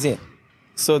 He was here.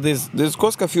 So there's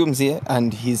Koska Films here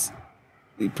and his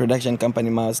production company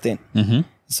Miles 10.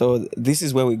 So this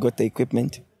is where we got the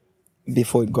equipment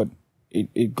before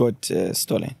it got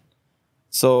stolen.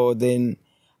 So then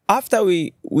after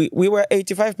we were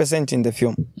 85% in the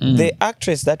film, the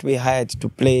actress that we hired to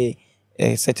play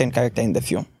a certain character in the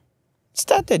film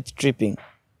started tripping.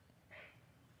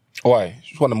 Why?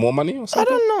 She wanted more money or something?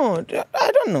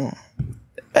 I don't know.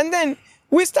 And then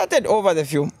we started over the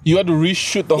film. You had to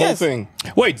reshoot the whole Yes. thing.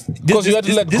 Wait, Because you had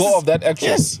to let go of that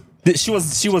actress. She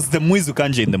was the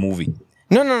Mwizukanji in the movie.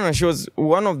 No. She was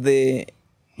one of the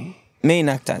main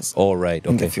actors All right.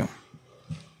 in the Okay. film.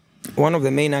 One of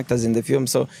the main actors in the film.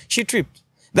 So she tripped.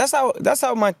 That's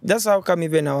how come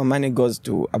even our money goes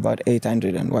to about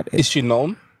 800 and what. Is she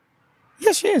known?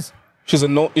 Yes, she is.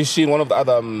 Is she one of the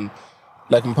other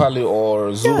like Mpali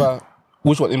or Zuba? Yeah.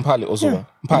 Which one? Mpali or Zuba?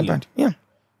 Mpali. Yeah.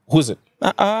 Who is it?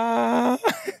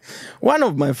 One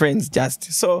of my friends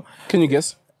just. So Can you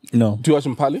guess? No. Do you watch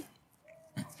Mpali?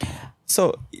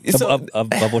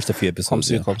 I've watched a few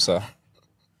episodes. Come sir.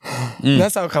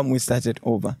 That's how come we started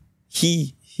over.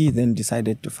 He then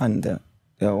decided to fund the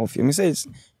whole film. He says,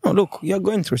 "No, look, you're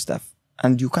going through stuff,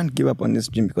 and you can't give up on this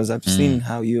dream because I've seen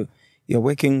how you're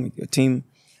working with your team,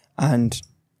 and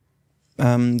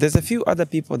there's a few other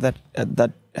people that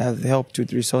have helped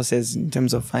with resources in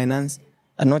terms of finance,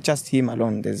 and not just him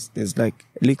alone. There's like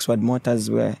Lixward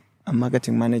Motors, where I'm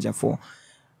marketing manager for,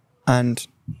 and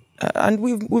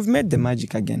we've made the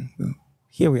magic again.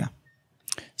 Here we are."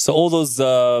 So all those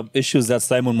issues that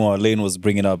Simon Moore-Lane was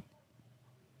bringing up.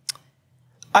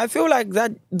 I feel like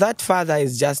that father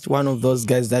is just one of those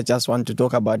guys that just want to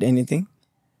talk about anything.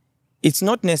 It's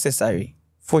not necessary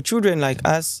for children like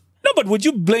us. No, but would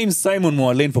you blame Simon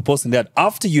Moore-Lane for posting that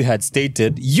after you had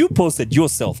stated you posted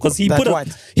yourself? Because he put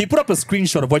up a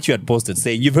screenshot of what you had posted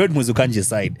saying you've heard Mwizukanji's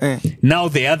side. Now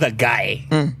the other guy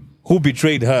who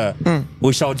betrayed her,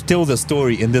 we shall tell the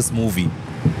story in this movie.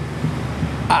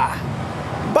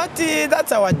 But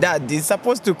that's our dad. He's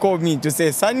supposed to call me to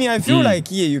say, "Sonny, I feel like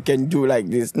here you can do like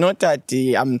this." Not that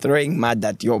I'm throwing mud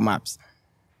at your maps.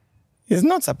 He's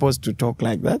not supposed to talk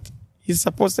like that. He's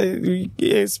supposed to,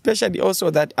 especially also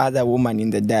that other woman in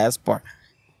the diaspora.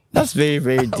 That's very,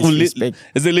 very disrespectful.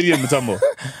 Is it Lillian Mutambo?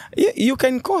 You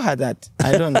can call her that.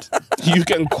 I don't. You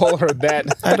can call her that.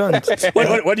 I don't.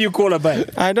 What do you call her by?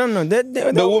 I don't know.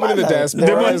 The woman in the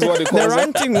diaspora is what they call the her.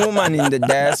 ranting woman in the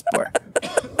diaspora.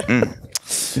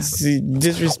 It's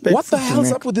disrespectful. What the to hell's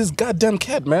me. up with this goddamn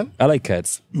cat, man? I like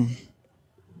cats.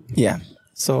 Yeah.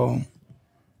 So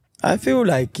I feel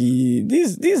like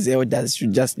these elders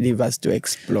should just leave us to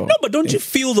explore. No, but don't you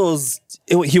feel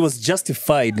he was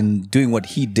justified in doing what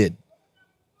he did?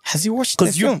 Has he watched the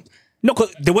film? No,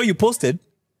 because the way you posted,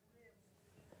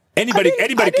 anybody I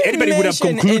didn't would have mention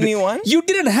concluded. anyone. You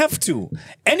didn't have to.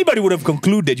 Anybody would have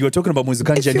concluded you were talking about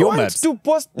Mwizukanji If and you your want maps. to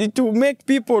post to make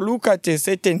people look at a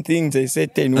certain things a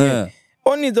certain way,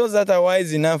 only those that are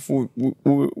wise enough will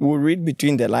read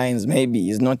between the lines. Maybe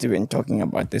he's not even talking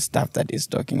about the stuff that he's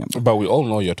talking about. But we all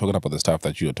know you're talking about the stuff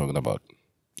that you're talking about.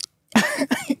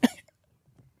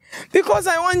 Because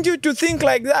I want you to think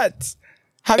like that.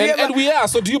 Have you ever? And we are,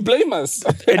 so do you blame us?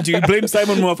 And do you blame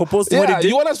Simon Moore for posting what Yeah, he did?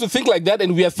 you want us to think like that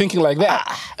and we are thinking like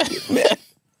that.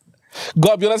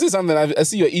 Gob, you want to say something? I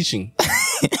see you're itching.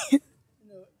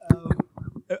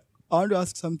 I want to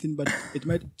ask something, but it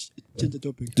might change the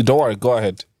topic. Don't worry, go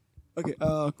ahead. Okay,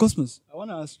 Cosmos, I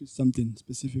want to ask you something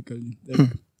specifically.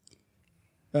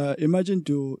 Like, imagine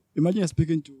you're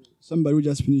speaking to somebody who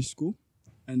just finished school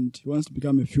and he wants to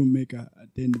become a filmmaker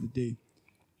at the end of the day.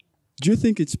 Do you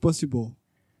think it's possible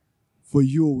for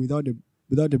you without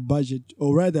a budget,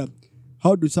 or rather,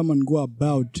 how do someone go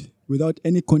about without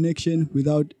any connection,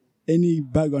 without any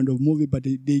background of movie, but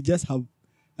they just have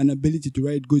an ability to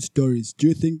write good stories? Do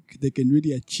you think they can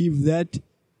really achieve that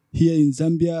here in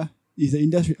Zambia? Is the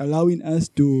industry allowing us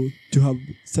to have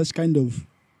such kind of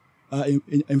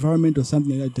environment or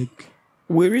something like that?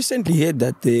 We recently heard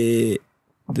that the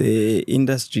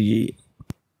industry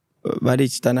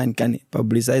can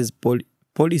publicize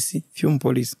policy, film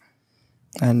policy,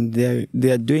 and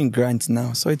they are doing grants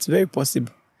now. So it's very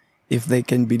possible if they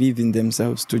can believe in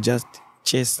themselves to just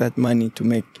chase that money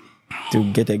to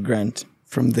get a grant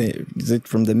from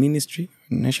the ministry,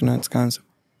 National Arts Council.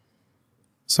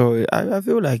 So I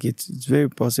feel like it's very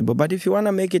possible. But if you want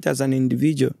to make it as an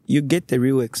individual, you get the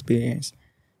real experience.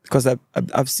 Because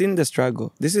I've seen the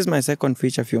struggle. This is my second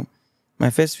feature film. My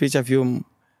first feature film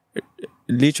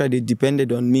literally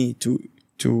depended on me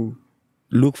to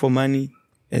look for money,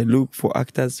 look for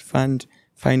actors, find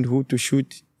who to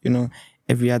shoot,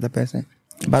 every other person.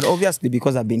 But obviously,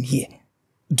 because I've been here.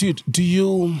 Dude,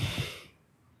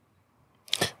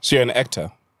 so you're an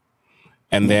actor,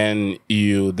 and then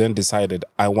you decided,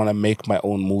 I want to make my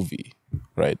own movie,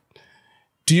 right?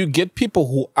 Do you get people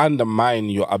who undermine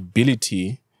your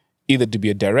ability either to be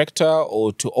a director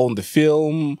or to own the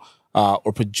film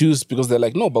or produce, because they're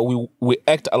like, no, but we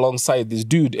act alongside this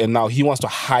dude and now he wants to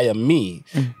hire me?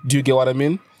 Do you get what I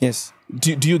mean? Yes.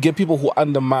 Do you get people who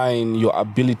undermine your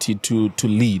ability to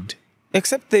lead?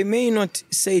 Except they may not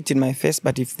say it in my face,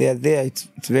 but if they're there, it's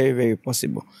very, very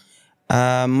possible.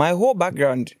 My whole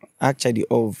background, actually,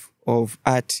 of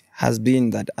art has been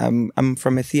that I'm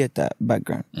from a theater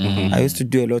background. I used to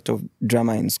do a lot of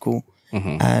drama in school.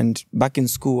 And back in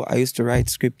school, I used to write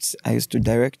scripts. I used to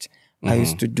direct. I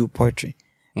used to do poetry.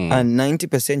 And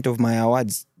 90% of my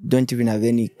awards don't even have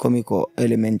any comical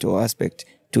element or aspect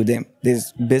to them.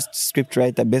 There's best script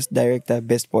writer, best director,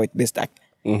 best poet, best actor,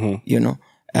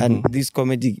 And this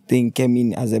comedy thing came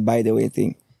in as a by the way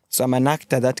thing. So I'm an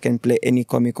actor that can play any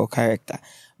comical character.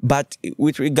 But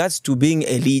with regards to being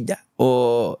a leader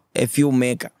or a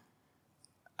filmmaker,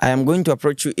 I am going to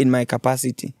approach you in my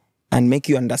capacity and make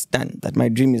you understand that my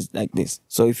dream is like this.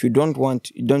 So if you don't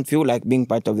feel like being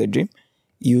part of the dream,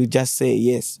 you just say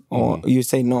yes or you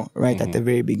say no right at the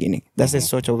very beginning. That's a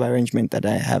sort of arrangement that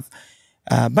I have.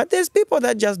 But there's people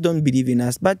that just don't believe in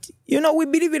us. But, we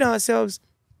believe in ourselves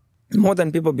more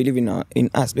than people believe in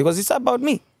us, because it's about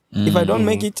me. If I don't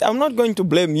make it, I'm not going to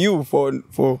blame you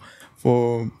for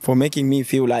making me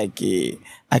feel like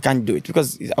I can't do it,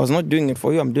 because I was not doing it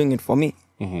for you, I'm doing it for me.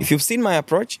 If you've seen my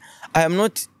approach, I am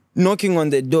not knocking on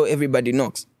the door everybody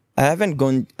knocks. I haven't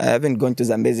gone to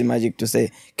Zambezi Magic to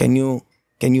say, can you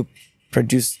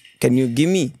produce, can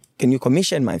you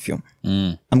commission my film?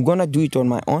 I'm gonna do it on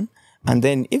my own. And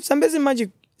then if Zambezi Magic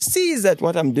sees that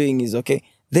what I'm doing is okay,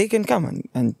 they can come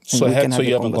and so we can have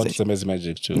you a haven't gone to conversation. Zambezi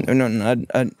Magic too? No,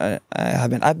 I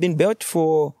haven't. I've been built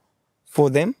for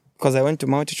them because I went to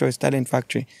Multi-Choice Talent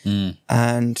Factory.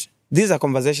 And these are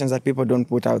conversations that people don't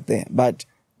put out there. But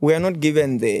we are not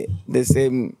given the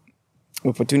same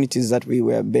opportunities that we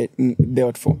were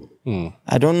built for.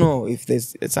 I don't know if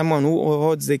there's someone who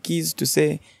holds the keys to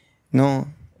say, no,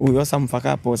 we owe some fuck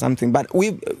up or something. But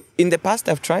in the past,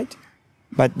 I've tried.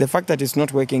 But the fact that it's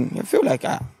not working, I feel like,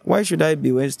 why should I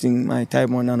be wasting my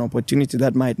time on an opportunity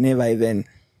that might never even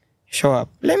show up?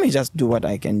 Let me just do what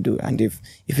I can do. And if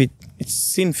it's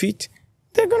seen fit,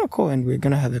 they're going to call and we're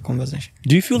going to have a conversation.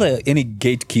 Do you feel like any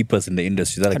gatekeepers in the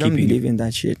industry that are keeping you? I don't believe in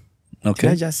that shit. Okay.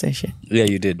 Did I just say shit? Yeah,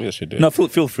 you did. Yes, you did. No,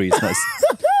 feel free. It's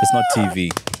not TV.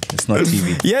 It's not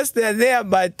TV. Yes, they're there,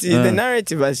 but the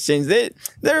narrative has changed. The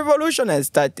revolution has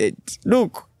started.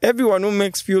 Look, everyone who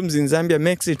makes films in Zambia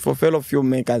makes it for fellow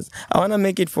filmmakers. I want to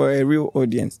make it for a real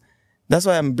audience. That's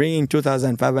why I'm bringing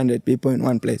 2,500 people in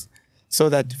one place, so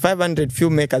that 500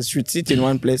 filmmakers should sit in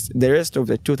one place, the rest of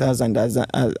the 2,000 as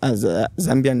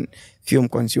Zambian film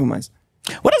consumers.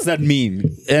 What does that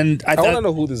mean? And I want to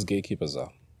know who these gatekeepers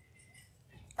are.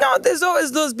 No, there's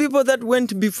always those people that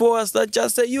went before us that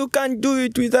just say, you can't do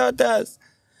it without us.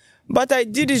 But I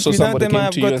did it without them. So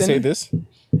somebody came to you and say this?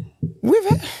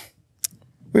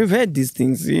 We've heard these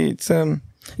things. It's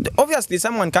obviously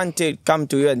someone can't come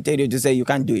to you and tell you to say you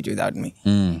can't do it without me.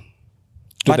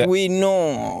 But we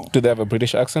know. Do they have a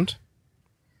British accent?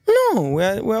 No,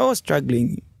 we're all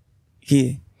struggling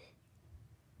here.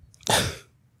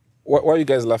 Why are you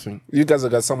guys laughing? You guys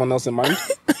have got someone else in mind?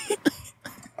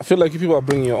 I feel like you people are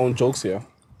bringing your own jokes here.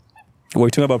 Were you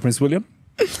talking about Prince William?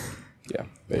 Yeah.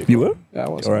 There You go. were? Yeah, I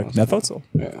was. All right. I thought so.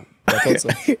 Yeah. I thought so.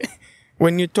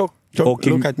 When you talk,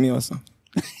 Talking- look at me also.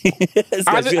 This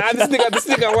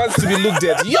nigga wants to be looked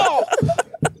at. Yo!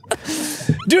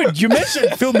 Dude, you mentioned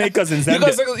filmmakers in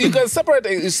Zambia. You got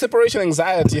separation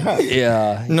anxiety, huh?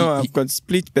 Yeah. No, I've got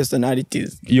split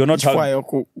personalities. You're not hugged.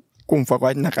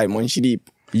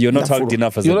 You're not hugged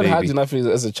enough as You're a not hard baby. enough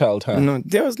as a child, huh? No,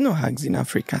 there was no hugs in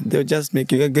Africa. They'll just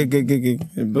make you. Do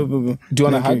Do you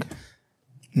want a hug?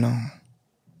 No,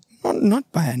 not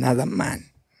by another man.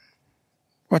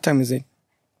 What time is it?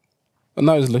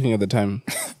 Now he's looking at the time.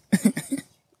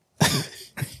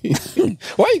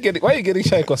 Why are you getting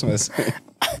shy, Cosmas?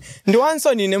 The one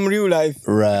son in real life.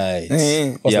 Right.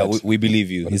 Eh. Yeah, that? we believe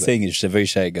you. He's saying he's a very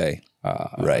shy guy.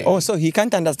 Right. Oh, so he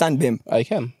can't understand them. I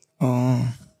can.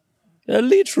 Oh, A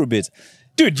little bit.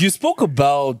 Dude, you spoke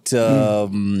about,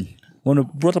 when we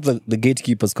brought up the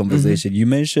gatekeepers conversation, you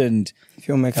mentioned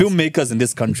filmmakers in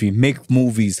this country make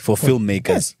movies for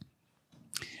filmmakers.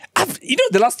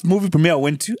 The last movie premiere I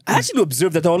went to, I actually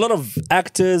observed that there are a lot of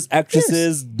actors,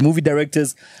 actresses, movie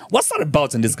directors. What's that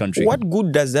about in this country? what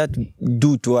good does that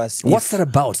do to us? What's that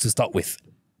about to start with?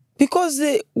 Because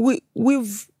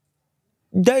we've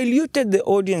diluted the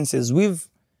audiences. We've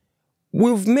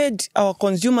made our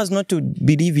consumers not to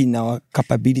believe in our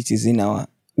capabilities, in our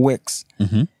works.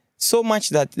 So much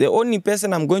that the only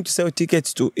person I'm going to sell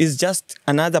tickets to is just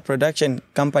another production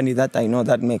company that I know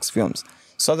that makes films.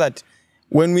 So that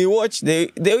when we watch, we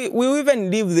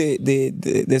even leave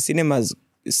the cinemas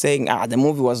saying, the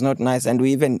movie was not nice, and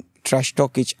we even trash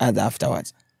talk each other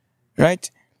afterwards. Right?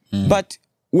 But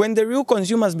when the real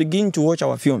consumers begin to watch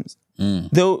our films,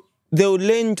 they'll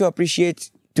learn to appreciate,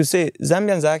 to say,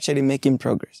 Zambians are actually making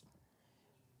progress.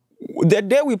 The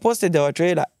day we posted our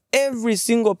trailer, every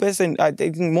single person, I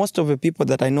think most of the people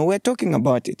that I know were talking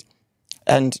about it.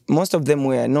 And most of them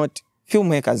were not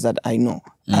filmmakers that I know.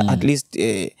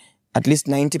 At least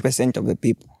 90% of the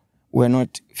people were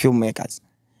not filmmakers.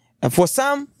 For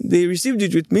some, they received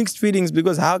it with mixed feelings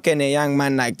because how can a young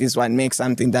man like this one make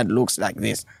something that looks like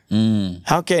this?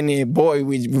 How can a boy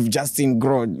with Justin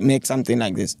Grow make something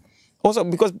like this? Also,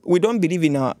 because we don't believe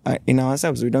in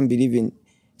ourselves, we don't believe in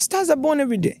stars are born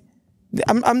every day.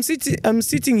 I'm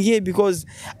sitting here because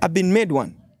I've been made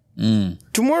one.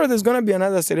 Tomorrow there's gonna be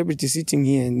another celebrity sitting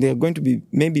here, and they're going to be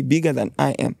maybe bigger than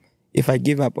I am if I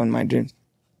give up on my dreams.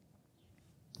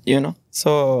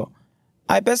 So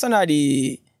I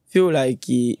personally feel like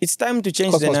it's time to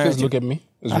change the Cosmas, narrative. please look at me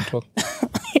as we talk.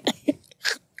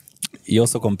 You're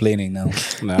also complaining now.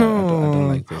 No, I don't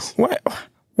like this.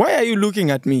 Why are you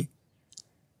looking at me?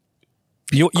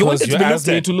 You wanted You to be asked looked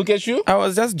me at. to look at you? I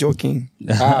was just joking.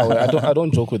 Well, I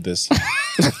don't joke with this.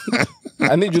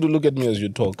 I need you to look at me as you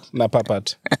talk. Na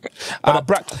papat.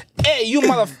 Hey, you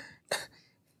mother.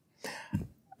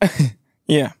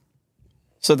 Yeah.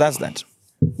 So that's that.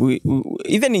 We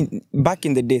even back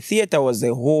in the day, theater was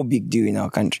a whole big deal in our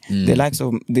country. The likes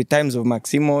of the times of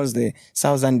Maximos, the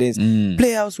Thousand Days,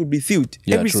 playhouse would be filled.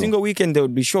 Yeah, Every true. single weekend there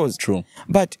would be shows. True.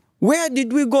 But where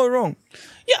did we go wrong?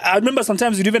 Yeah, I remember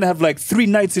sometimes you'd even have like 3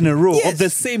 nights in a row Yes, of the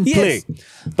same yes. play.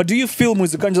 But do you feel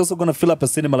Mwizukanji is also going to fill up a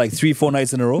cinema like 3-4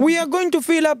 nights in a row? We are going to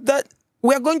fill up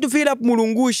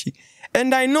Mulungushi.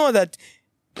 And I know that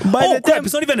by the crap, time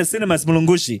it's not even a cinema, it's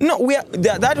Mulungushi. no, we are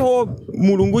that whole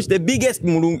Mulungushi, the biggest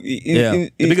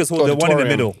The biggest one, the one in the auditorium.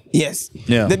 middle. yes,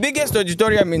 Yeah. the biggest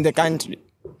auditorium in the country.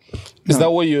 Is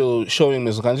that what you're showing,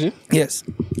 Mwizukanji? Yes.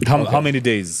 How many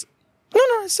days? No,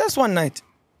 it's just one night.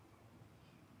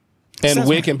 And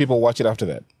where can people watch it after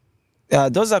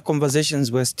that? Those are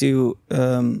conversations we're still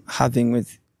having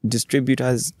with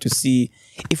distributors to see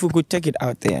if we could take it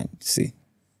out there and see.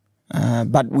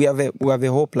 But we have a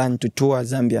whole plan to tour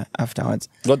Zambia afterwards.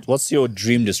 What's your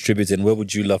dream distributor and where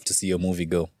would you love to see your movie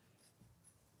go?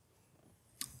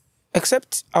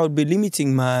 Except I would be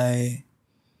limiting my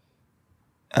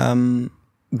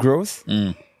growth.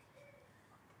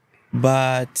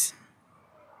 But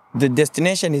the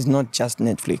destination is not just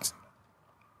Netflix.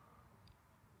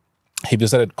 Have you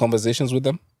started conversations with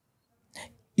them?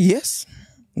 Yes,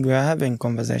 we are having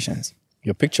conversations.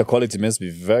 Your picture quality must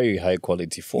be very high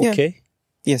quality. 4K?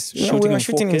 Yes, Shooting we in are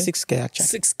shooting in 4K? 6K actually.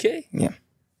 6K? Yeah.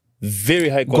 Very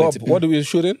high quality. Gob, what do we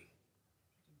shoot in?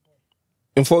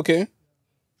 In 4K?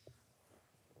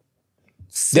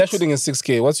 They're shooting in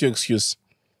 6K. What's your excuse?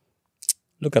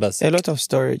 Look at us. A lot of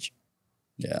storage.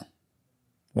 Yeah.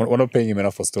 We're not paying him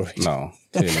enough for storage. No,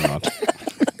 clearly not.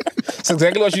 That's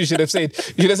exactly what you should have said.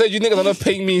 You should have said, you niggas are not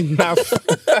paying me enough.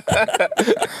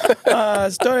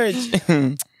 Storage.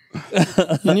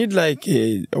 You need like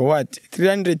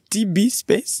 300 TB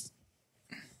space.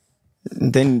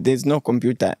 Then there's no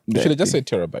computer. You should have just said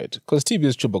terabyte, because TB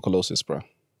is tuberculosis, bro.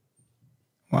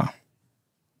 Wow.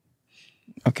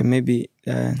 Okay, maybe.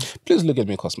 Please look at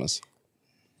me, Cosmas.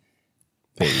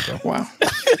 There you go. Wow.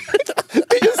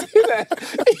 Did you see that?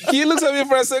 He looks at me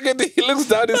for a second, he looks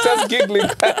down, he starts giggling.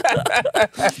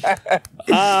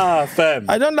 Fam.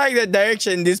 I don't like the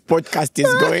direction this podcast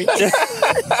is going.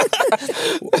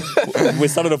 We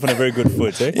started off on a very good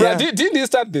foot, eh? Yeah. Didn't you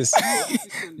start this?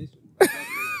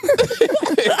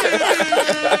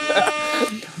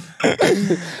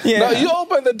 Yeah. Now you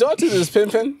open the door to this,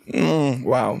 Pimpin.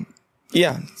 Wow.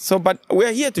 Yeah. So, but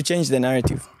we're here to change the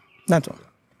narrative. That's all.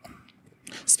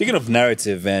 Speaking of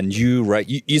narrative, and you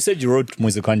said you wrote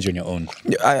Mwizukanji on your own.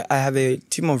 I have a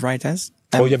team of writers.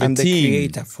 You have a I'm the team.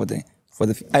 creator for the.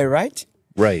 I write,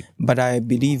 Right. but I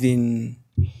believe in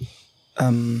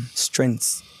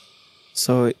strengths.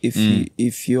 So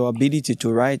if your ability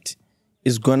to write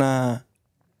is gonna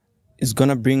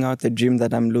bring out the dream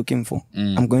that I'm looking for,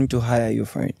 I'm going to hire you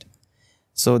for it.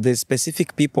 So there's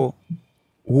specific people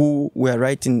who were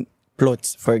writing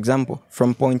plots, for example,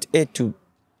 from point A to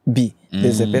B.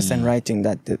 There's a person writing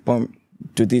that the poem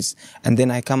to this, and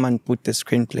then I come and put the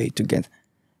screenplay together.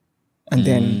 And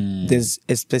then there's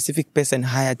a specific person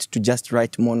hired to just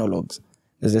write monologues.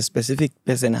 There's a specific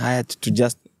person hired to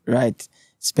just write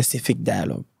specific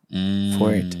dialogue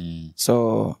for it.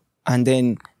 So, and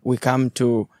then we come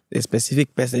to a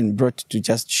specific person brought to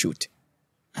just shoot,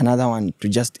 another one to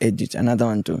just edit, another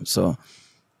one to. So,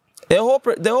 the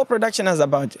whole production has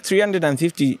about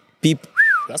 350 people.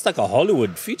 That's like a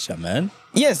Hollywood feature, man.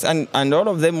 Yes, and all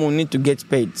of them will need to get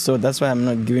paid. So that's why I'm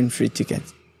not giving free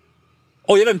tickets.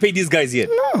 Oh, you haven't paid these guys yet?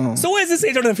 No. So where's this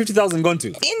 850,000 gone to?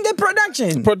 In the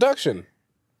production. Production.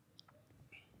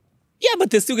 Yeah,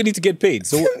 but they're still going to need to get paid.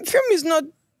 So Film is not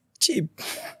cheap.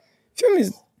 Film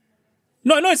is...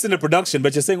 no, I know it's in the production,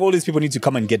 but you're saying all these people need to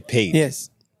come and get paid. Yes.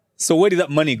 So where did that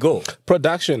money go?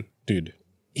 Production, dude.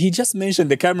 He just mentioned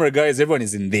the camera guys, everyone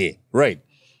is in there, right?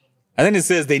 And then it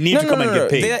says they need to come and get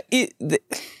paid.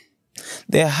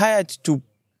 They're hired to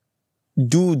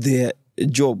do their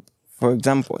job, for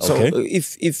example. Okay.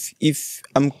 So if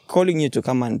I'm calling you to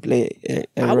come and play a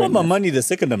I role, want my money the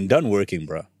second I'm done working,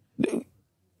 bro.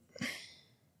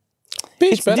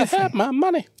 Bitch, better have my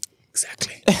money.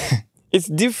 Exactly. it's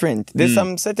different. There's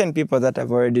some certain people that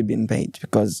have already been paid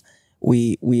because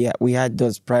we had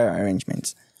those prior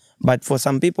arrangements. But for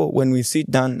some people, when we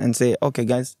sit down and say, okay,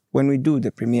 guys, when we do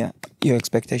the premiere, your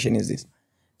expectation is this.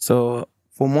 So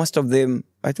for most of them,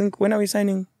 I think, when are we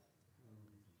signing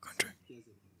contract?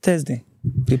 Thursday.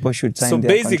 People should sign So their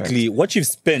basically, what you've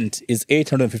spent is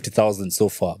 850,000 so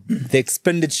far. The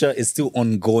expenditure is still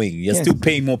ongoing. You're still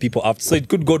paying more people after. So it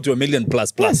could go to $1 million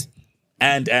plus. Yes.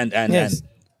 And. Yes.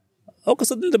 Okay,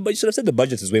 so then you should have said the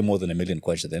budget is way more than $1 million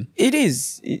kwacha then. It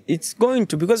is. It's going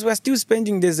to, because we're still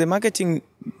spending. There's a marketing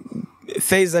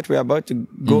phase that we're about to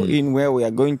go in where we are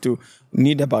going to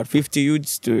need about 50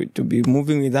 youths to be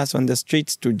moving with us on the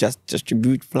streets to just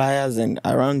distribute flyers and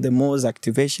around the malls,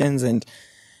 activations, and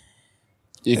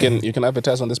You can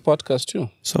advertise on this podcast too.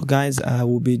 so guys,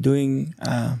 we'll be doing.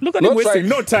 Look at him wasting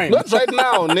no time. Not right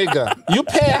now, nigga. You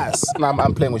pay us. No,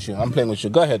 I'm playing with you.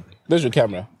 Go ahead. There's your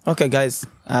camera. Okay, guys,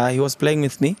 he was playing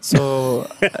with me, so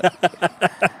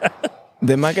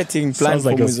the marketing plan Sounds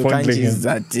like for you're Mwizukanji fondling is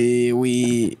that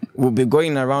we will be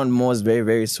going around malls very,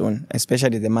 very soon,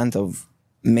 especially the month of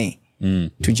May,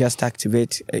 to just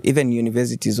activate even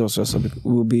universities also. So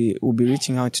we'll be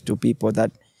reaching out to people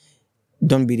that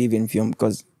don't believe in film,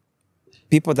 because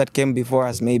people that came before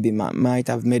us maybe might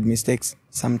have made mistakes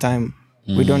sometime.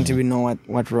 We don't even know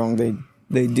what wrong they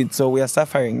did. So we are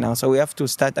suffering now. So we have to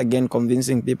start again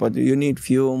convincing people, you need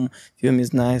film. Film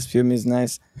is nice. Film is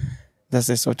nice. That's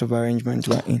the sort of arrangement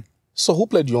we're in. So who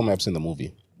played Yo Maps in the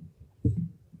movie?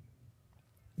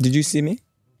 Did you see me?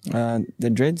 The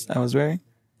dreads I was wearing?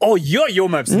 Oh, you're Yo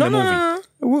Maps in the movie.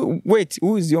 No. Wait,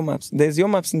 who is Yo Maps? There's Yo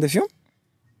Maps in the film?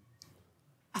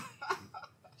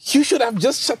 You should have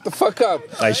just shut the fuck up.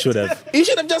 I should have. You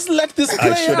should have just let this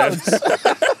play should out.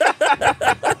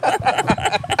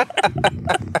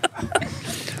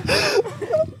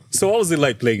 So what was it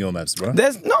like playing Yo Maps, bro?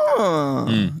 There's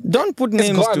no. Don't put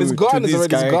names gone, it's gone, to it's these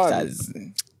already gone. characters.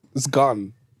 It's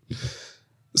gone.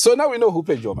 So now we know who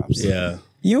played Yo Maps. Yeah.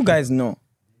 You guys know.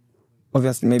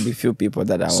 Obviously, maybe a few people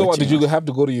that are So what, watching did you us. have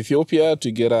to go to Ethiopia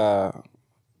to get A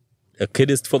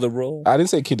kidist for the role? I didn't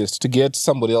say kidist, to get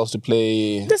somebody else to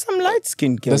play? There's some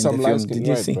light-skinned girl There's in some the film. light skin. Did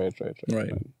you Right, see?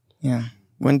 right. Yeah.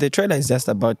 When the trailer is just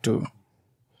about to...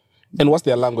 And what's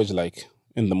their language like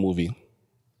in the movie?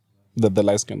 The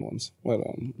light skinned ones. Well,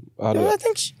 how do I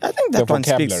think that the one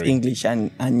speaks vocabulary. English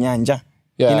and Nyanja.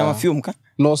 Yeah. In our film, ka?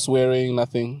 no swearing,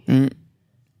 nothing.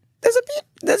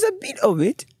 There's a bit of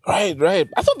it. Right.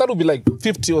 I thought that would be like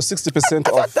 50 or 60%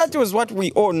 I thought of. that was what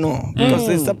we all know. Because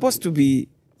there's supposed to be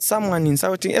someone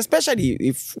insulting, especially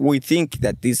if we think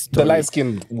that this The story... light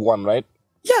skinned one, right?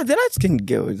 Yeah, the light-skinned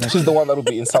girl. is She's the one that would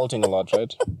be insulting a lot,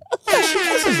 right? Why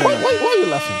are you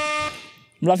laughing?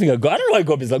 I'm laughing at God. I don't know why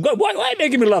God is like, God, why are you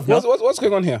making me laugh now? What's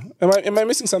going on here? Am I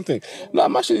missing something? No,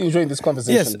 I'm actually enjoying this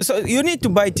conversation. Yes, so you need to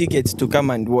buy tickets to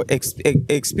come and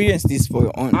experience this for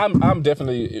your own. I'm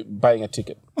definitely buying a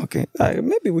ticket. Okay,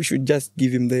 maybe we should just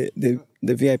give him the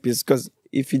VIPs, because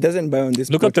if he doesn't buy on this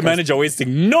Look at the podcast, manager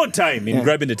wasting no time in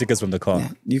grabbing the tickets from the car. yeah,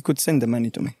 you could send the money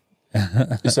to me.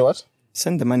 You say what?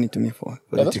 Send the money to me for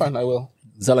Yeah, the that's ticket. fine. I will.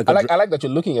 Is that like I like that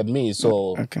you're looking at me,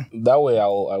 so Okay. that way I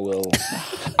will.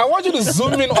 I want you to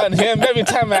zoom in on him every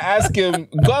time I ask him.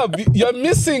 God, you're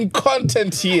missing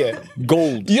content here.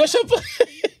 gold? You're supposed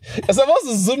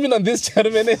to zoom in on this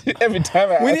gentleman every time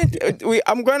I ask.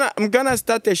 I'm gonna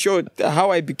start a show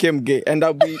how I became gay, and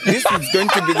this is going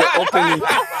to be the opening.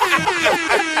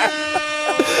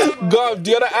 God,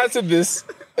 do you want to answer this?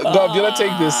 God, do you want to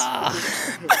take this?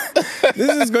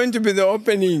 This is going to be the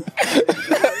opening.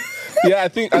 Yeah, I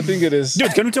think it is.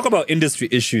 Dude, can we talk about industry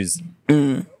issues?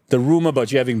 The rumor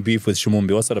about you having beef with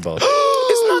Shumumbi, what's that about?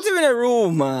 It's not even a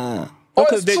rumor.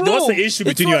 it's What's the true. issue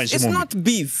between you and It's Shumumbi? not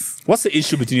beef. What's the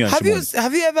issue between you and Shumumbi?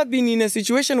 Have you ever been in a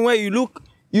situation where you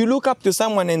look up to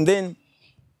someone and then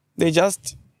they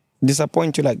just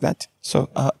disappoint you like that? So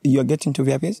you're getting to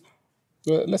VIPs?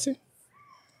 Well, let's see.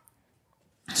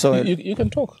 So You can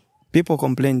talk. people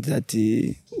complained that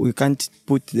we can't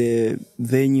put the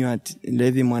venue at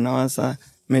Leaving Mpali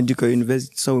Medical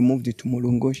University, so we moved it to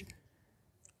Mulungosh.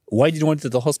 Why did you want it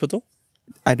at the hospital?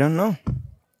 I don't know.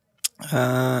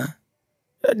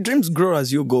 Dreams grow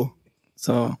as you go.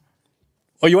 So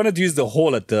Oh, you wanted to use the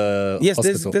hall at the yes,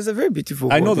 hospital? there's a very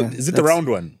beautiful. I know hall that. there. Is it the round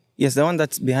one? Yes, the one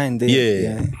that's behind there.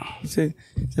 Yeah. It's a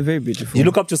very beautiful. You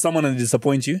look up to someone and they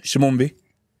disappoint you? Shumumbi?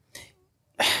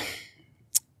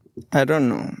 I don't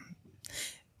know.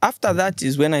 After that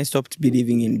is when I stopped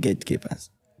believing in gatekeepers.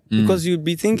 Because you'd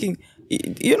be thinking,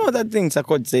 you know that thing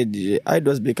Sakot said,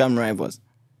 idols become rivals.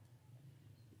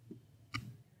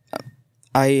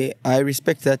 I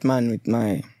respect that man with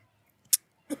my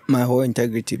whole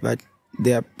integrity, but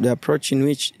the approach in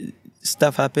which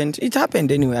stuff happened, it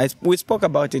happened anyway. We spoke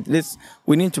about it.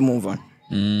 We need to move on.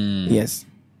 Yes.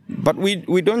 But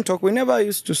we don't talk. We never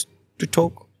used to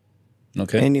talk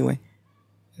Okay. anyway.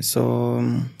 So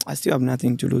I still have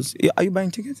nothing to lose. Are you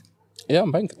buying tickets? Yeah,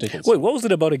 I'm buying tickets. Wait, what was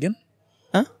it about again?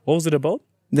 Huh? What was it about?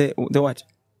 The what?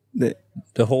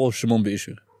 The whole Shumumbi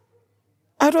issue.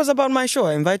 It was about my show.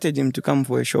 I invited him to come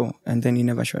for a show, and then he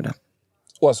never showed up.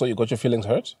 What, so you got your feelings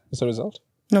hurt as a result?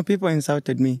 No, people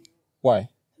insulted me Why?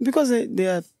 because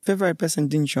their favorite person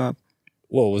didn't show up.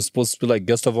 What, was supposed to be like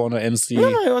guest of honor, MC?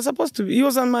 No, he was supposed to be. He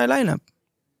was on my lineup.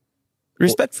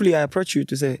 Respectfully, I approach you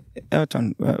to say,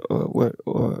 Elton.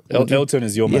 Elton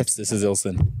is your Yes. maps. This is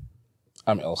Elson.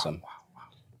 I'm Elson.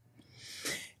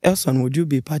 Elson, would you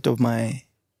be part of my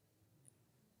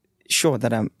show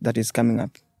that is coming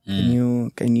up?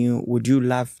 Would you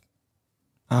love?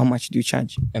 How much do you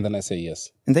charge? And then I say yes.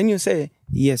 And then you say,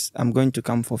 yes, I'm going to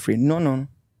come for free. No.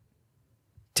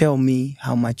 Tell me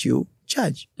how much you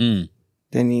charge.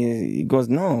 Then he goes,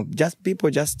 no, people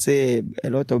just say a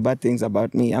lot of bad things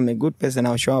about me. I'm a good person.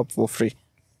 I'll show up for free.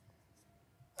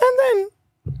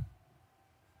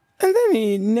 And then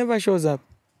he never shows up.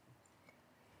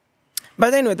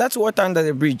 But anyway, that's water under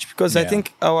the bridge, because I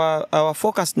think our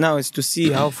focus now is to see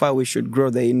how far we should grow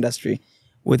the industry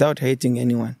without hating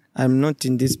anyone. I'm not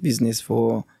in this business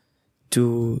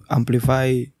to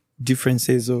amplify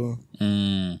differences or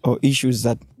issues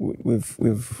that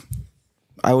we've.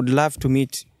 I would love to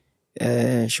meet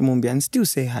Shumumbi and still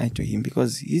say hi to him,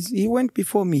 because he went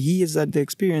before me. He has had the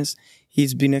experience.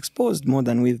 He's been exposed more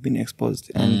than we've been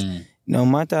exposed. And no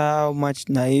matter how much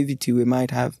naivety we might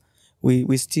have,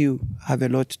 we still have a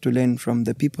lot to learn from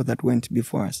the people that went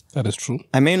before us. That is true.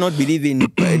 I may not believe in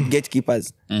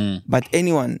gatekeepers, but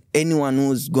anyone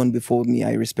who's gone before me,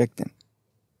 I respect them.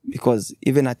 Because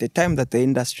even at the time that the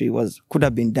industry could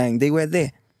have been dying, they were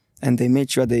there. And they made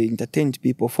sure they entertained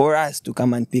people for us to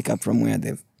come and pick up from where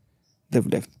they've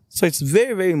left. So it's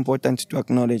very, very important to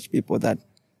acknowledge people that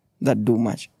do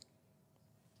much.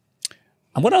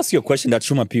 I'm going to ask you a question that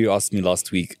Shuma Piri asked me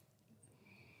last week.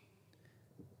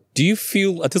 Do you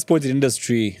feel at this point in the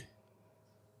industry,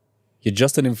 you're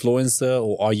just an influencer,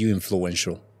 or are you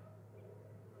influential?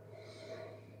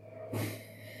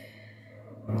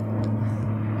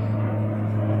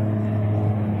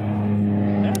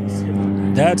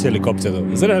 That helicopter, though.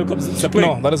 Is that a helicopter? It's a plane.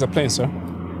 No, that is a plane, sir.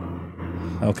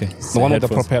 Okay. The one with the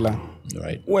propeller.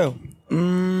 Right. Well,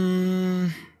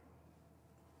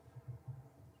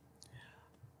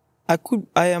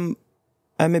 I'm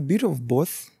a bit of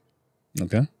both,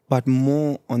 Okay. but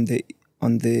more on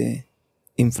the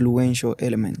influential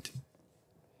element.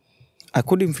 I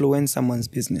could influence someone's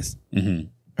business,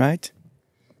 right?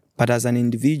 But as an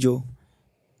individual,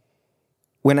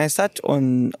 when I sat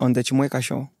on the Chimweka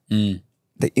show,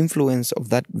 the influence of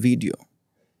that video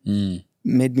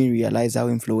made me realize how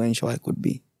influential I could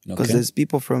be. Because there's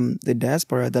people from the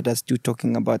diaspora that are still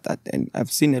talking about that. And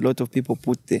I've seen a lot of people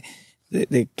put the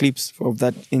clips of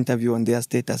that interview on their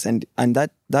status. And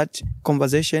that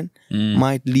conversation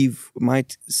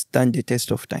might stand the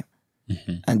test of time.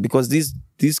 And because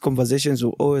these conversations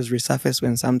will always resurface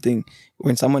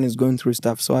when someone is going through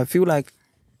stuff. So I feel like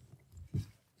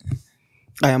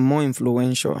I am more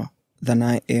influential than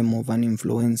I am of an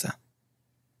influencer.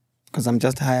 Because I'm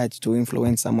just hired to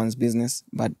influence someone's business.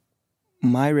 But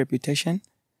my reputation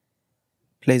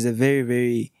plays a very,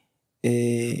 very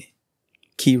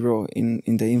key role in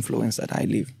the influence that I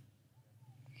leave.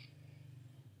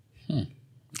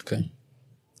 Okay.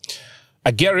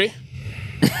 Gary?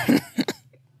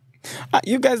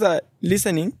 You guys are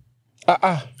listening?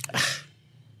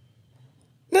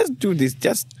 Let's do this.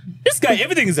 This guy,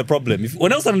 everything is a problem.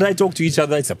 When Elson and I talk to each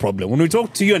other, it's a problem. When we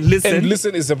talk to you and listen... And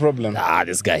listen is a problem.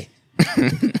 This guy.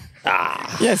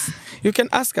 Yes. You can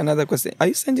ask another question. Are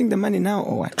you sending the money now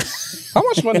or what? How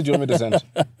much money do you want me to send?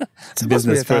 It's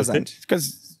business 1,000.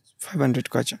 Because 500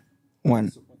 kwacha.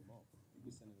 One.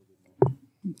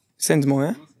 Send more,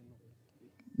 yeah?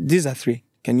 These are 3.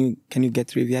 Can you get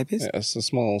 3 VIPs? Yeah, it's a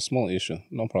small issue.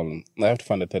 No problem. I have to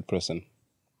find a third person.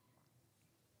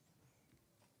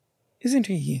 Isn't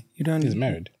he here? You don't. He's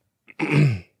married.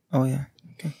 Oh yeah.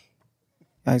 Okay.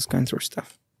 He's going through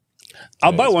stuff.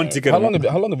 I'll buy one ticket. How long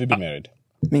have you been married?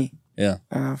 Me? Yeah.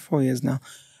 4 years now.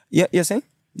 Yeah, you're saying?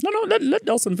 No. Let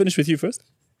Elson finish with you first.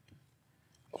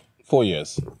 4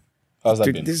 years. How's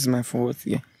that been? This is my 4th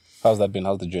year. How's that been?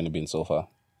 How's the journey been so far?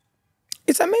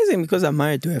 It's amazing because I'm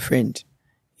married to a friend.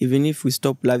 Even if we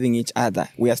stop loving each other,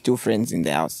 we are still friends in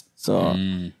the house. So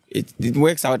it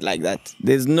works out like that.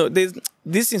 There's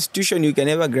this institution you can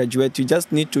never graduate. You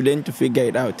just need to learn to figure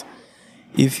it out.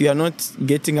 If you are not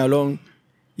getting along,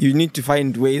 you need to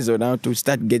find ways on how to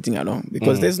start getting along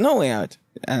because there's no way out.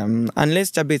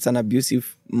 Unless Chabe, it's an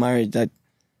abusive marriage that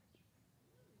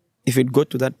if it got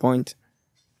to that point,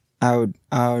 I would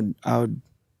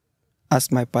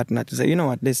ask my partner to say, you know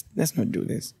what, let's not do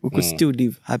this. We could still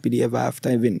live happily ever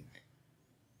after, even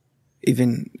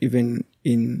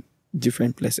in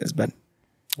different places. But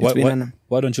why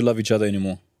don't you love each other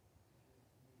anymore?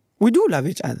 We do love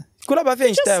each other.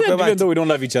 Just said even though we don't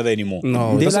love each other anymore.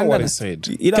 No, that's not what he said.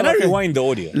 Can I rewind the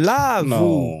audio? Love.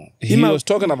 No. He was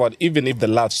talking about even if the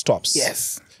love stops.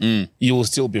 Yes. You will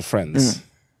still be friends.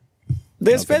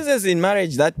 There's phases in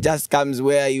marriage that just comes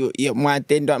where you're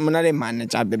but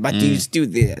you're still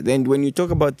there. Then when you talk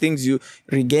about things, you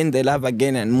regain the love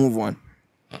again and move on.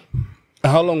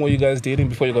 How long were you guys dating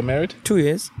before you got married? 2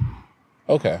 years.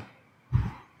 Okay.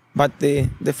 But the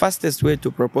fastest way to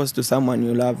propose to someone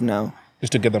you love now is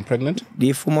to get them pregnant?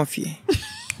 The fumofie.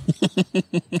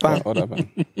 What happened?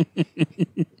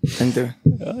 And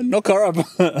no car up.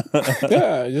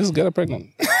 Yeah, just get her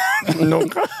pregnant. No.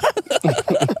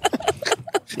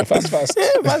 Fast.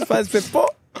 Fast pepo.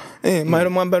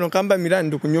 Nokamba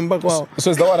Miranda kunyumba kwao.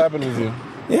 So is that what happened with you?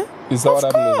 Yeah. Is that what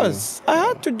happened with you? Of course. I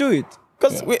had to do it.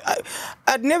 Because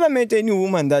I'd never met any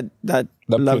woman that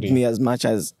loved me as much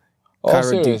as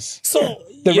Carol did. Serious? So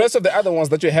the rest of the other ones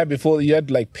that you had before, you had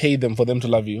to like pay them for them to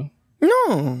love you?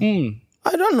 No.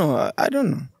 I don't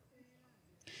know.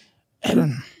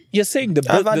 You're saying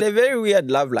I've had a very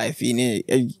weird love life in it.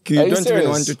 You don't even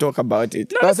want to talk about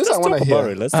it. No, let's talk about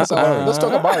it. Let's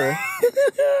talk about it.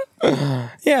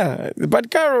 Yeah,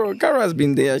 but Carol has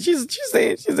been there. She's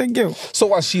a girl. So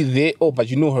was she there? Oh, but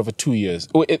you know her for 2 years.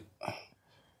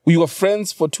 You were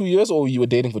friends for 2 years, or you were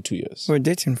dating for 2 years? We were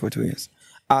dating for 2 years.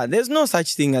 There's no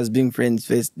such thing as being friends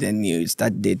first, then you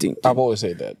start dating. I've always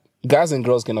said that. Guys and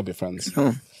girls cannot be friends.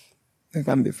 No, they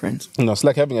can't be friends. No, it's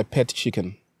like having a pet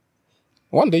chicken.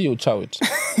 One day you'll chow it.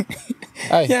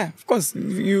 Yeah, of course.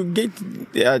 You've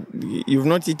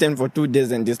not eaten for 2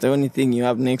 days and it's the only thing you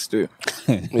have next to you.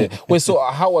 Yeah. Wait, so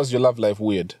how was your love life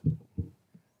weird?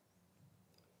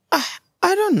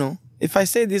 I don't know. If I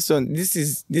say this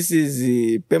is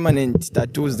permanent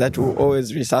tattoos that will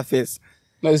always resurface.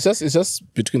 No, it's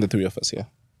just between the three of us here.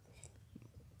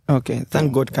 Okay,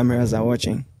 thank God cameras are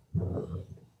watching.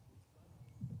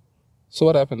 So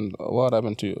what happened? What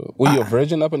happened to you? Were you a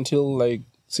virgin up until like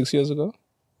 6 years ago?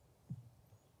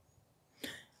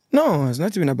 No, it's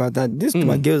not even about that. This to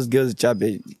my girls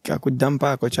chabe.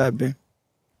 Kakudampa ko chabe.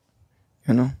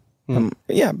 You know?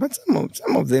 Yeah, but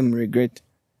some of them regret.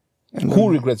 And, Who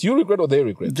regrets? You regret or they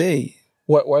regret? They.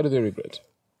 Why do they regret?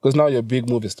 Because now you're a big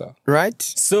movie star. Right?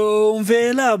 So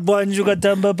mvela bwanju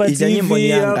katamba pa Ija nyimbo TV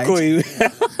nyanga, yako iwe.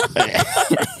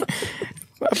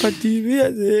 Papa TV,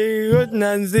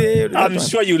 I'm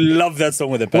sure you love that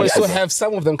song with the Wait, passion. so have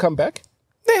some of them come back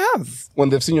They have. when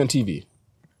they've seen you on TV?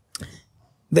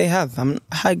 They have.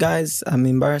 Hi guys, I'm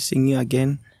embarrassing you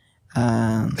again.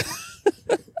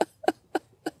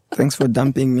 Thanks for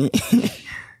dumping me.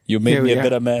 You made Here me we a are.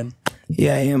 better man.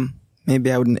 Here I am.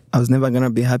 Maybe I was never gonna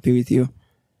be happy with you.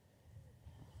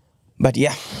 But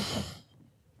yeah.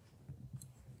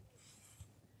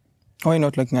 Why are you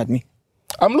not looking at me?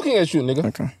 I'm looking at you, nigga.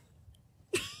 Okay.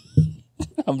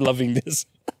 I'm loving this.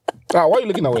 Why are you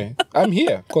looking away? I'm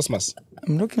here, Cosmas.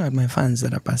 I'm looking at my fans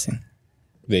that are passing.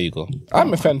 There you go.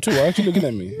 I'm a fan too. Why aren't you looking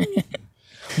at me?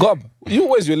 Gob, you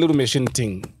always your little machine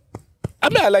thing. I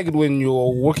mean, I like it when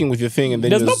you're working with your thing and then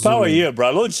There's you're no power zooming. here,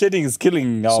 bro. Load shedding is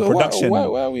killing our So production. why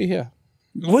are we here?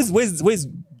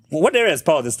 What area has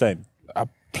power this time?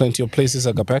 Plenty of places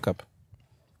I got backup.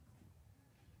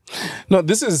 No,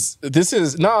 this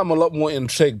is now I'm a lot more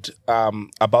intrigued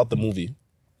about the movie.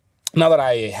 Now that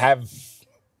I have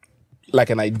like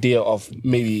an idea of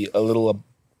maybe a little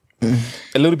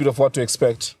bit of what to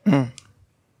expect. Are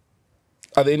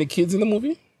there any kids in the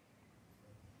movie?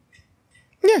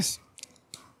 Yes.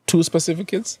 2 specific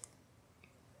kids?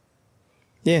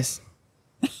 Yes.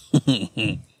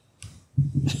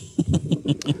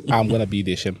 I'm gonna be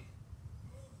there, Shem.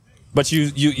 But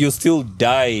you still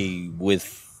die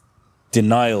with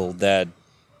denial that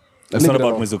it's not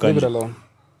about Leave it Mwizukanji. alone.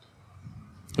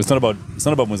 It's not about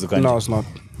Mwizukanji. No, it's not.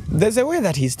 There's a way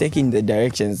that he's taking the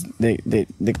directions,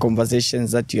 the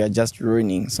conversations that you are just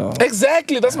ruining. So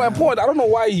Exactly, that's my point. I don't know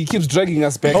why he keeps dragging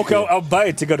us back. Okay, there. I'll buy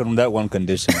a ticket on that one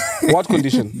condition. What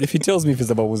condition? If he tells me if it's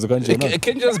about Mwizukanji or not.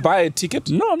 Can you just buy a ticket?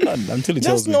 No, I'm not until he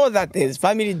tells just me. know that there's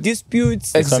family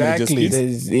disputes. Exactly.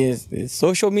 There's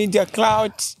social media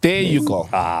clout. There you go.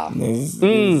 There's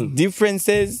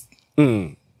differences.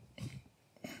 The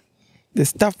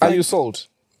stuff. Are like- you sold?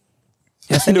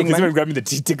 You're No, sending because money? even grabbing the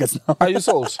tickets now. Are you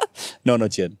sold? No,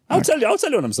 not yet. I'll tell you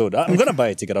when I'm sold. I'm gonna buy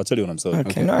a ticket. I'll tell you when I'm sold.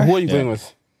 Okay, no. Who are you going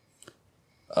with?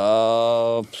 My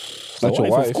Not your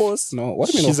wife. of course. No, what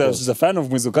do you mean, of course? She's a fan of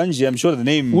Mwizukanji. I'm sure the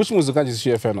name, Which Mwizukanji is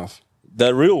she a fan of?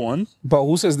 the real one, But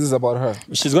who says this is about her?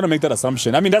 she's gonna make that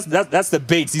assumption. I mean, that's the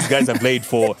bait these guys have laid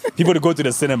for people to go to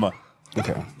the cinema.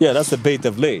 Okay. Yeah, that's the bait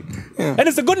they've laid. And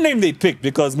it's a good name they picked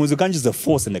because Mwizukanji is a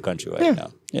force in the country right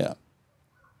now. Yeah.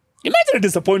 Imagine a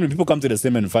disappointment when people come to the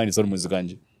cinema and find it's not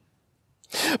Mwizukanji.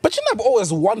 But you know, I've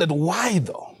always wondered why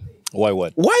though. Why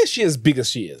what? Why is she as big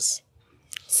as she is?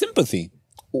 Sympathy.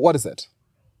 What is that?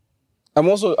 I'm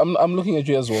looking at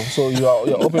you as well, so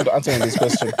you're open to answering this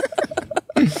question.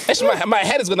 Actually, my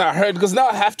head is gonna hurt because now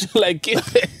I have to like. Well,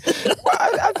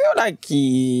 I feel like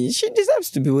she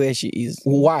deserves to be where she is.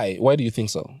 Why? Why do you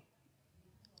think so?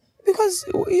 Because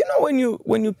you know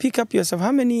when you pick up yourself,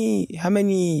 how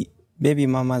many baby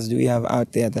mamas do we have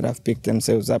out there that have picked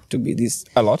themselves up to be this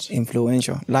A lot.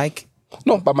 influential? Like,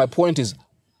 No, but my point is,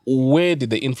 where did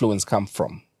the influence come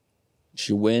from?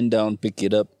 She went down, pick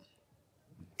it up.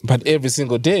 But every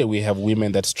single day we have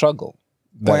women that struggle.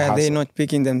 that why are they hustle. not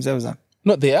picking themselves up?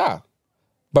 No, they are.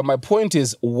 But my point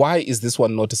is, why is this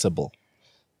one noticeable?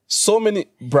 So many,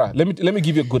 bruh. Let me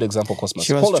give you a good example, Cosmas.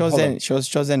 She was Hold on, chosen. hold on. She was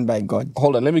chosen by God.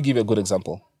 Hold on, let me give you a good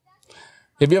example.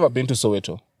 Have you ever been to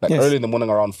Soweto? Like Yes. early in the morning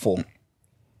around 4.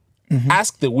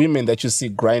 Ask the women that you see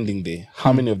grinding there,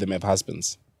 how many of them have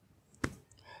husbands?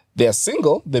 They're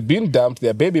single, they've been dumped,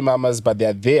 they're baby mamas, but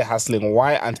they're there hustling.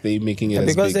 Why aren't they making it as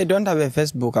Because big? they don't have a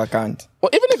Facebook account. Well,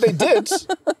 even if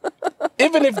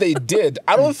they did,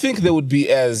 I don't think they would be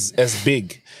as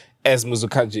big as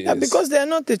Mwizukanji is. Because they are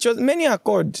not the chosen. Many are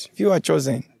called, few are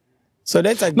chosen. So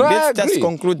let's I just agree.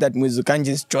 conclude that Mwizukanji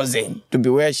is chosen to be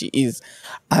where she is,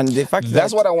 and the fact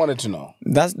That's that what I wanted to know.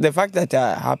 that's the fact that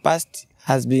her past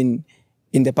has been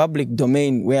in the public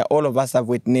domain, where all of us have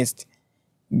witnessed.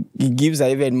 It gives her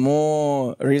even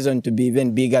more reason to be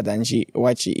even bigger than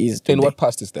what she is today. And what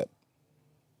past is that?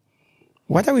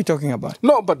 What are we talking about?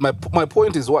 No, but my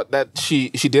point is what? That she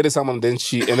dated someone, then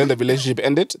the relationship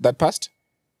ended. That past.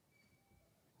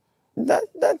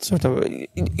 That sort of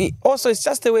also it's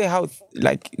just the way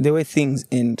the way things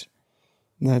end.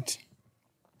 That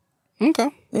Okay.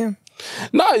 yeah.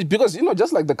 No, because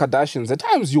just like the Kardashians, at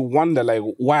times you wonder like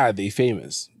why are they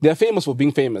famous? They're famous for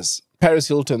being famous. Paris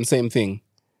Hilton, same thing.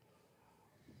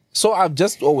 So I've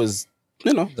just always,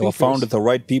 They were found at the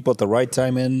right people at the right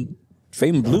time and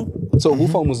fame blew. So who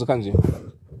found Mwizukanji?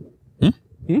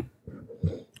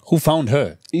 Who found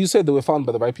her? You said they were found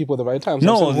by the right people at the right time. So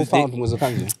No, I'm saying who found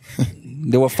Mwizukanji?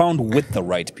 They were found with the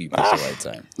right people at the right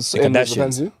time. So, The and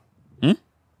Kardashians. Mwizukanji?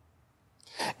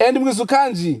 And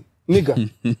Mwizukanji,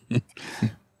 nigga.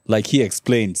 Like he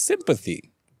explained,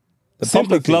 sympathy. The Sympathy.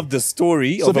 public loved the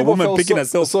story So of a people woman felt picking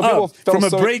herself people up felt from a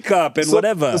sorry- breakup and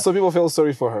whatever. So people felt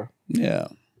sorry for her. Yeah.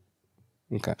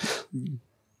 Okay.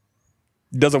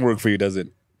 Doesn't work for you, does it?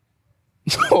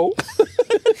 No.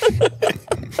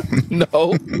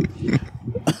 No.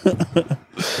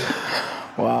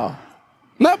 Wow.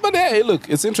 No, but hey, look,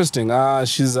 it's interesting.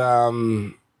 She's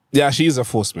she is a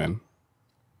force, man.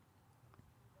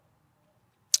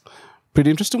 Pretty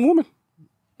interesting woman.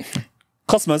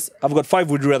 Cosmas, I've got 5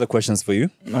 would you rather questions for you.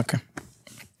 Okay.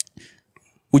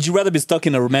 Would you rather be stuck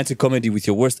in a romantic comedy with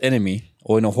your worst enemy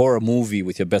or in a horror movie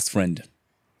with your best friend?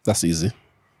 That's easy.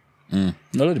 No,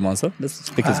 let him answer. Let's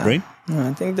pick his brain. No,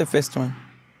 I think the first one.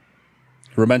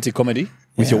 Romantic comedy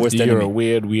with your worst You're enemy.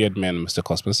 a weird man, Mr.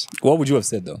 Cosmas. What would you have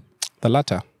said though? The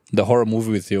latter. The horror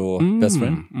movie with your best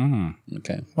friend?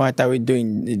 Okay. What are we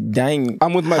doing? Dying?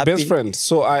 I'm with my happy? best friend.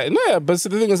 So but the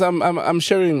thing is I'm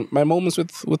sharing my moments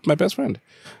with my best friend.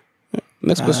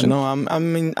 Next question. No,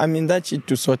 I'm in that shit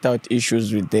to sort out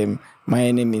issues with them, my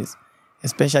enemies,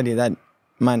 especially that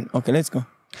man. Okay, let's go.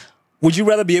 Would you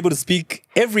rather be able to speak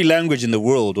every language in the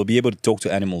world or be able to talk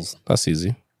to animals? That's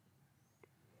easy.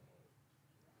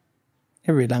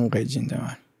 Every language in the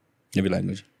world. Every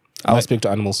language. I'll speak to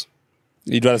animals.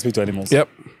 You'd rather speak to animals? Yep.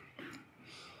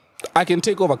 I can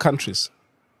take over countries.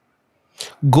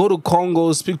 Go to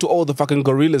Congo, speak to all the fucking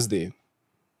gorillas there.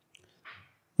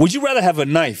 Would you rather have a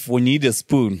knife when you need a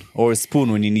spoon or a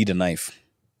spoon when you need a knife?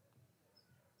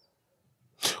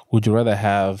 Would you rather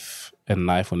have a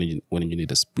knife when you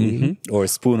need a spoon? Or a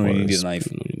spoon when Or you need a spoon knife?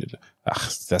 when you need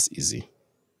that's easy.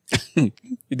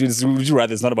 Would you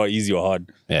rather? It's not about easy or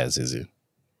hard. Yeah, it's easy.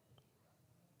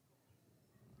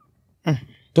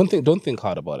 Don't think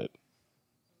hard about it.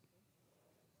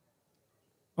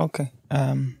 Okay.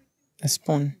 A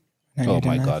spoon. I Oh need a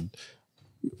my knife. god.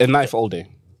 A knife all day.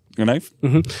 A knife?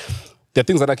 There are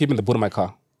things that I keep in the boot of my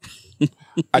car.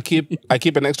 I keep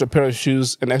an extra pair of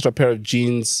shoes, an extra pair of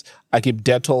jeans. I keep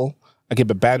Dettol. I keep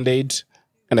a Band-Aid,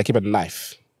 and I keep a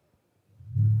knife.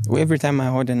 Every time I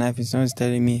hold a knife, it's always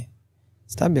telling me,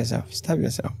 stab yourself, stab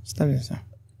yourself, stab yourself.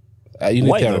 You need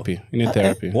Why, therapy. You need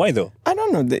therapy. Why though? I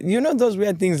don't know. You know those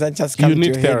weird things that just come You to need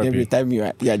your therapy. head every time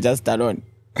you're just alone.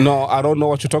 No, I don't know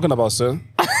what you're talking about, sir.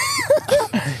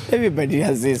 Everybody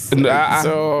has this. So don't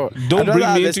I'd rather bring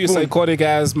have me a into your spoon. psychotic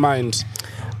ass mind.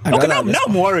 I'd Okay, rather now, have a now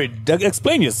spoon. I'm worried.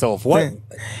 Explain yourself. What?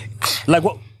 Like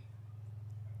what?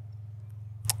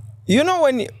 You know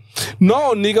when...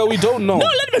 No, nigga, we don't know. No,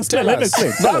 let him explain. Let him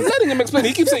explain. No, I'm letting him explain.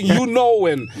 He keeps saying, you know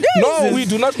when. No, we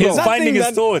do not He's know. That finding thing his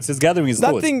that- thoughts. He's gathering his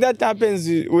That thoughts. thing that happens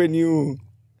when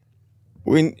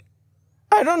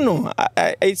I don't know.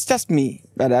 It's just me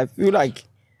that I feel like,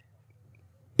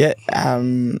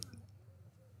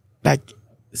 like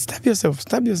stab yourself.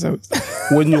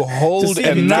 When you hold see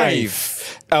a if it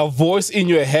knife, a voice in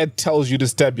your head tells you to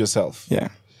stab yourself. Yeah.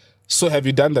 So have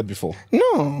you done that before?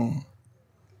 No.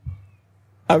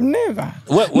 I've never.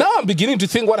 Now I'm beginning to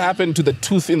think what happened to the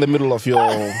tooth in the middle of your...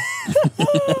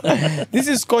 This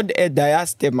is called a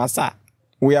diastema, sir.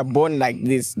 We are born like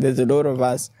this. There's a lot of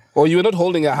us. Or you were not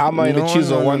holding a hammer and a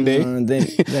chisel one day. no.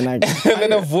 Then I And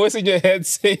then a voice in your head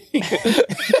saying...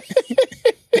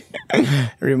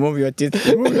 remove your teeth.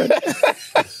 Remove your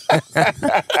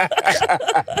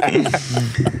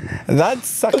That's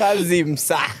sarcasm,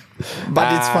 sir.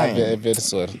 But it's fine. Very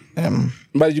sorry.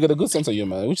 But you got a good sense of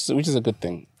humor, which is a good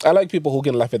thing. I like people who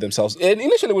can laugh at themselves. And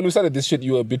initially when we started this shit,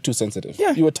 you were a bit too sensitive.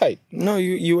 Yeah. You were tight. No,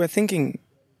 you were thinking.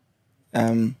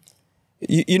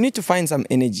 You need to find some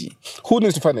energy. Who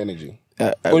needs to find energy?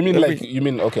 Oh, you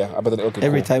mean okay.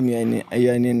 Every Cool. time you're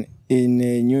in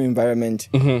a new environment,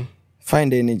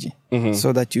 find energy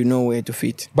so that you know where to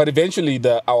fit. But eventually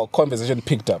our conversation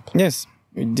picked up. Yes,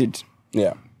 it did.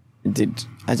 Yeah. It did.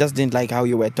 I just didn't like how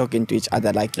you were talking to each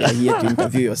other, like you are here to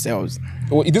interview yourselves.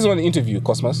 Well, this is not an interview,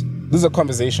 Cosmas. This is a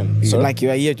conversation. Sir. Like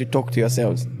you are here to talk to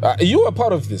yourselves. You are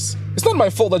part of this. It's not my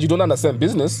fault that you don't understand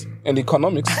business and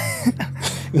economics.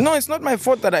 No, it's not my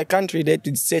fault that I can't relate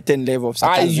to certain level of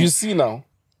sarcasm. You see now.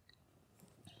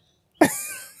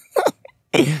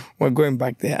 We're going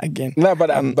back there again. No, but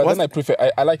then I prefer.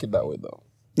 I like it that way though.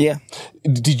 Yeah.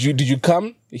 Did you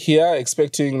come here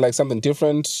expecting like something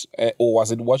different, or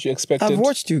was it what you expected? I've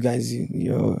watched you guys.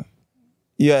 You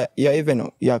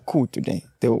you're cool today.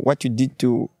 What you did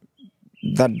to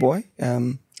that boy,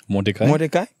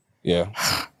 Mordecai. Yeah.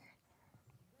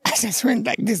 I just went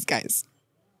like, these guys.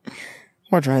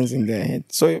 What runs in their head?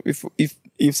 So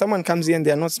if someone comes here and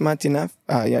they're not smart enough,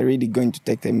 you're really going to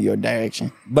take them your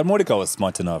direction. But Mordecai was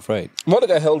smart enough, right?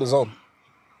 Mordecai held his own.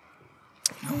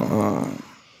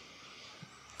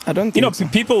 I don't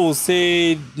think people will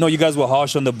say, no, you guys were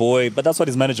harsh on the boy, but that's what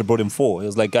his manager brought him for. It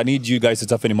was like, I need you guys to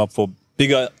toughen him up for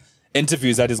bigger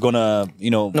interviews that is going to,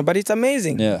 No, but it's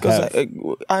amazing. Yeah, because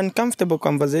uncomfortable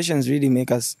conversations really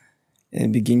make us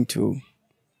begin to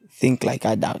think like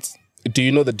adults. Do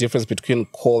you know the difference between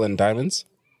coal and diamonds?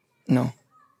 No.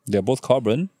 They're both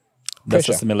carbon. That's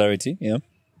Pressure. a similarity, yeah.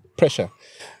 Pressure.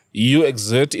 You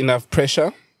exert enough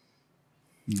pressure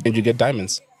and you get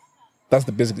diamonds. That's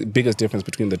the biggest difference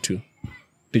between the two.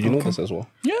 Did you know this as well?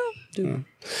 Yeah.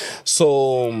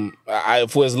 So,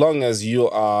 for as long as you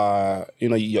are,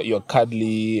 you're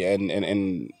cuddly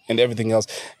and everything else.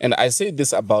 And I say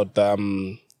this about,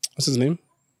 what's his name?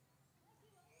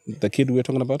 The kid we were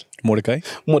talking about? Mordecai.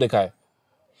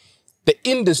 The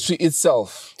industry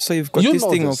itself. So you've got this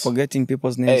thing of forgetting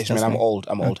people's names. Hey, man, I'm old.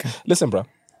 Okay. Listen, bro.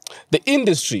 The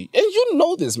industry, and you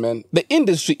know this, man. The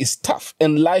industry is tough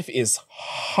and life is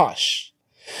harsh.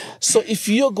 So if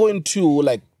you're going to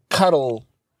like cuddle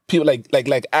people,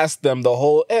 like ask them the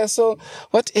whole, so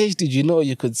what age did you know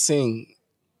you could sing?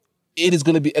 It is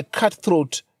going to be a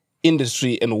cutthroat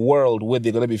industry and world where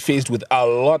they're going to be faced with a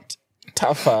lot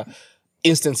tougher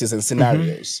instances and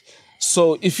scenarios.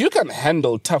 So if you can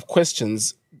handle tough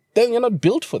questions, then you're not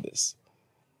built for this.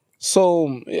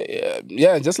 So,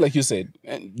 yeah, just like you said,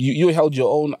 you held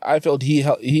your own. I felt he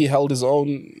held his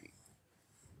own.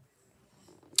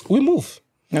 We move.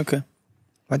 Okay.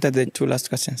 What are the two last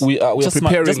questions? We are Just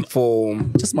preparing for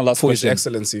my last for His question.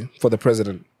 Excellency, for the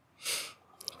President.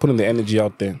 Putting the energy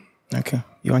out there. Okay.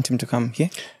 You want him to come here?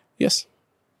 Yes.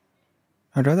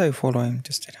 I'd rather you follow him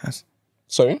to State House.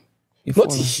 Sorry? You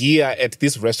Not follow. here at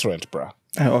this restaurant, bruh.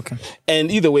 Oh, okay.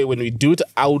 And either way, when we do it,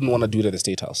 I wouldn't want to do it at the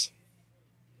State House.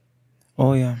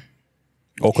 Oh, yeah.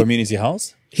 Or community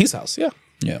house? His house, yeah.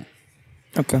 Yeah.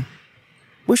 Okay.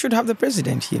 We should have the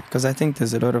president here because I think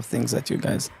there's a lot of things that you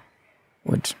guys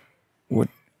would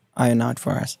iron out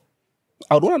for us.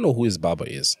 I would want to know who his barber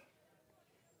is.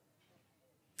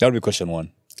 That would be question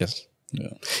one. Yes. Yeah.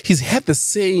 He's had the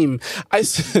same. I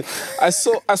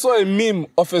saw a meme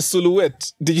of a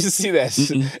silhouette. Did you see that?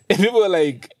 And people were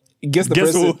like, guess the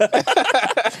Guess person.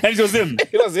 And it was him.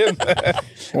 It was him.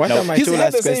 What are my He's two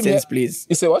had last the same questions, hair- please?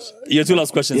 You say what? Your two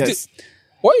last questions. Yes.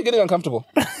 Why are you getting uncomfortable?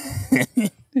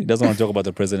 He doesn't want to talk about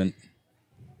the president.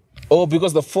 Oh,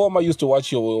 because the former used to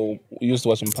watch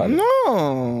Mpali.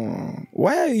 No.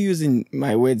 Why are you using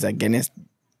my words against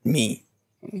me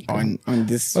on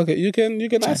this? Okay, you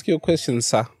can ask your questions,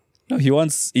 sir. No, he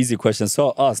wants easy questions.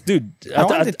 So I'll ask, dude. I want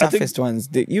the I think- toughest ones.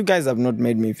 You guys have not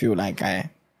made me feel like today.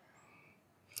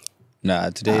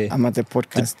 I'm at the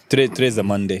podcast. Today's a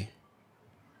Monday.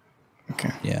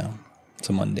 Okay. Yeah, it's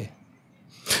a Monday.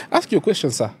 Ask your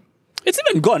question, sir. It's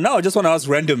even gone now. I just want to ask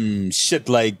random shit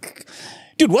like,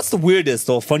 dude, what's the weirdest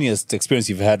or funniest experience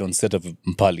you've had on set of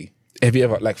Mpali? Have you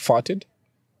ever like farted?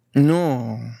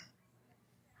 No.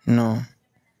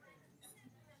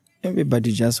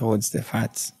 Everybody just holds the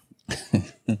farts.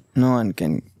 No one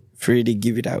can freely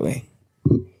give it away.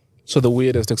 So the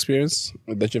weirdest experience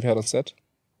that you've had on set?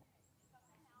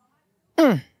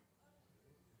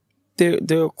 There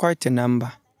were quite a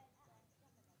number.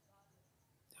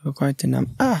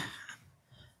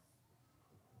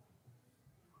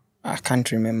 I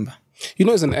can't remember. You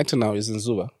know, he's an actor now. He's in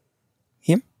Zuba.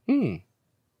 Him? I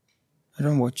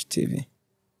don't watch TV.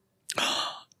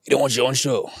 You don't want your own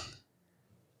show?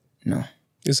 No.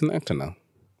 He's an actor now.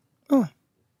 Oh,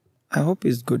 I hope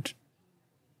it's good.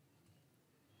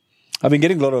 I've been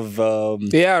getting a lot of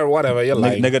Yeah, or whatever. You're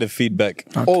like, negative feedback.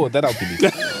 oh, that I'll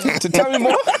believe. To tell me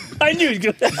more. I knew you'd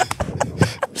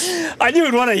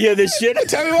want to hear this shit.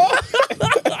 Tell me more.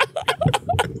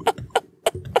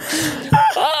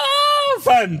 Oh,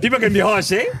 fun. People can be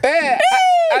harsh, eh? Hey,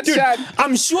 Dude,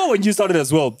 I'm sure when you started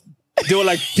as well, there were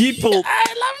like people. I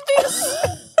love this.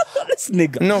 This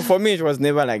nigga. No, for me it was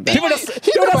never like that. People just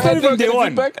started from day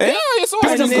one. Yeah, it's I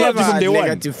always just never loved you from had day one.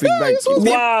 negative feedback.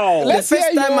 Wow. The Let's first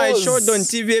hear time I yours. showed on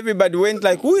TV, everybody went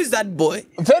like, "Who is that boy?"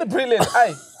 very brilliant.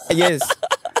 Aye. Yes.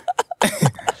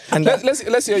 And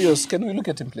Let's hear yours. Can we look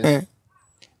at him, please?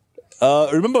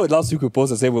 Remember last week we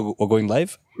posted saying we're going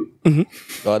live?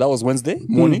 That was Wednesday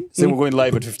morning. Saying we're going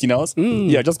live at 15 hours.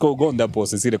 Yeah, just go on that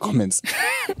post and see the comments.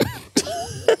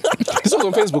 This was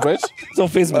on Facebook, right? It's on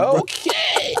Facebook, bro.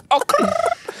 Okay.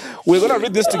 We're gonna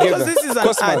read this together. Because this is an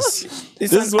Cosmas. art.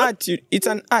 It's an art. It's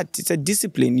an art. It's a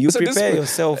discipline. You It's a prepare discipline.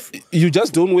 yourself. You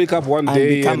just don't wake up one And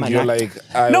day become and an you're actor.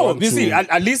 like, No, you see,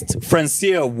 at least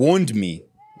Francia warned me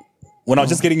when I was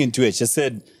just getting into it. She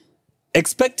said,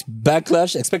 expect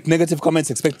backlash, expect negative comments,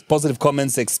 expect positive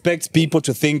comments, expect people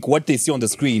to think what they see on the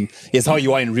screen is how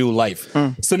you are in real life.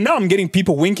 So now I'm getting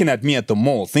people winking at me at the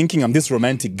mall, thinking I'm this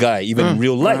romantic guy, even in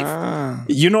real life.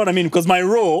 You know what I mean? Because my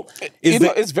role is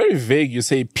it's very vague. You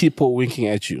say people winking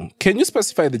at you. Can you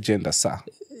specify the gender, sir?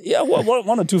 yeah,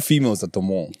 one or two females at the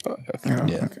mall.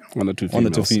 Yeah. One or two females. One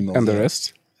or two females, And the yeah.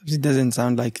 rest? It doesn't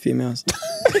sound like females.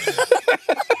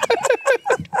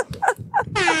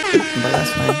 But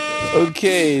that's fine.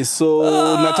 Okay, so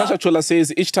Natasha Chola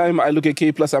says, each time I look at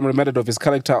K+, I'm reminded of his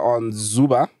character on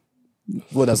Zuba.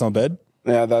 Well, that's not bad.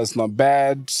 Yeah, that's not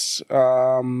bad.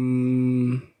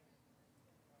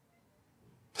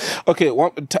 Okay,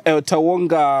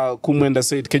 Tawonga Kumwenda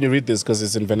said, can you read this because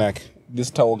it's in Vernac?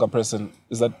 This Tawonga person,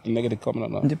 is that a negative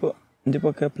comment or not?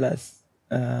 Ndipo K+,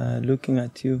 looking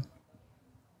at you.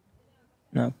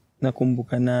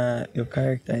 Nakumbuka na your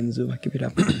character in Zuba. Keep it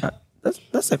up.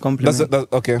 That's a compliment. That's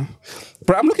okay.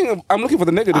 But I'm looking for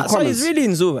the negative So comments. he's really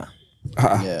in Zuba.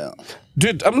 Yeah.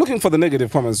 Dude, I'm looking for the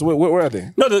negative comments. Where are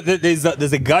they? No, there's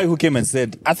a guy who came and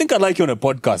said, I think I like you on a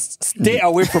podcast. Stay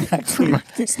away from acting.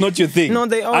 It's not your thing. No,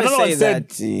 they always Another one say said,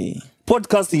 that.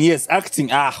 Podcasting, yes. Acting,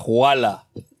 voila.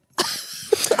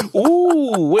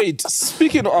 Ooh, wait.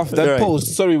 Speaking of that Right.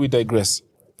 post, sorry we digress.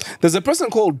 There's a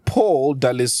person called Paul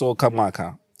Daliso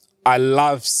Kamaka. I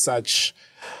love such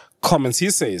comments. He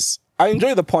says, I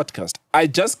enjoy the podcast. I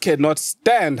just cannot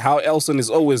stand how Elson is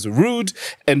always rude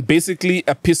and basically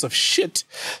a piece of shit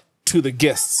to the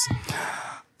guests.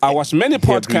 I watch many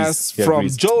podcasts He from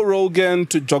agrees. Joe Rogan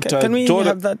to Dr. Can we Jordan.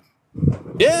 have that?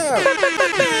 Yeah.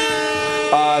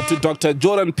 To Dr.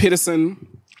 Jordan Peterson.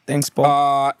 Thanks,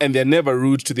 Paul. And they're never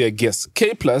rude to their guests.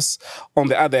 K+, on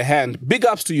the other hand, big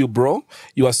ups to you, bro.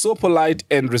 You are so polite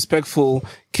and respectful.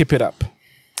 Keep it up.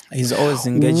 He's always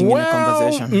engaging in a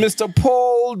conversation. Mr.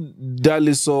 Paul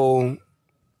Daliso.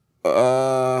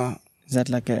 Is that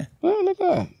like a... Oh, look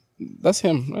at that. That's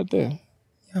him right there.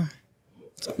 Yeah.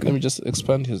 Let me just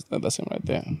expand his. That's him right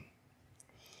there.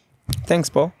 Thanks,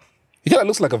 Paul. He kind of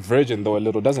looks like a virgin, though, a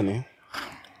little, doesn't he?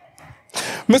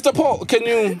 Mr. Paul, can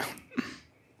you...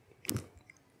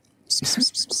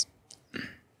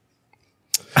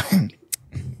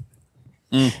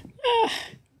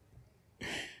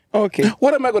 Okay.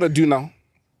 What am I going to do now?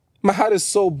 My heart is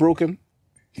so broken.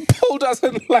 Paul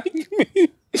doesn't like me.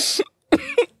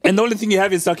 And the only thing you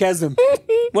have is sarcasm.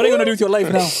 What are you going to do with your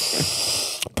life now?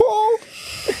 Paul.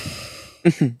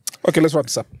 Okay, let's wrap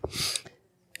this up.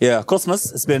 Yeah,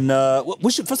 Cosmas, it's been,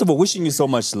 first of all, wishing you so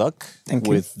much luck Thank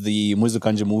you. with the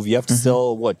Mwizukanji movie. You have to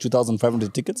sell,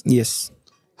 2,500 tickets? Yes.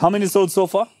 How many sold so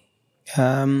far?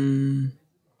 600.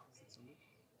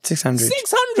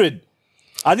 600!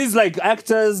 Are these like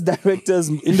actors, directors,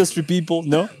 industry people?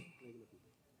 No?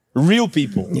 Real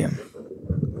people? Yeah.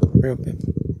 Real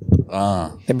people.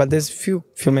 Yeah, but there's few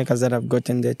filmmakers that have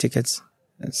gotten their tickets.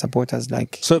 Supporters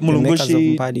like So the makers of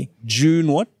Mulungushi, Mpali. June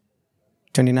what?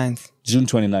 29th. June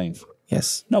 29th.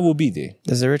 Yes. Now we'll be there.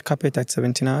 There's a red carpet at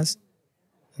 17 hours.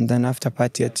 And then after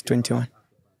party at 21.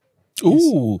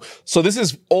 Ooh. So this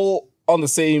is all on the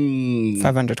same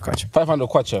 500 kwacha. 500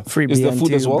 kwacha. Free Is beer the food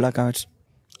until as well? blackout.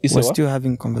 Is We're the what? still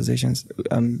having conversations.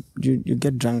 You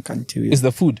get drunk until you... Is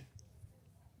the food?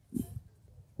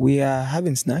 We are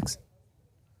having snacks.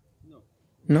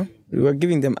 No? We were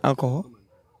giving them alcohol.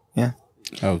 Yeah.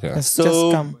 Okay. Just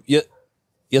So come.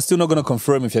 you're still not going to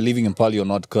confirm if you're leaving Mpali or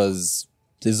not because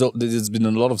there's been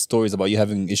a lot of stories about you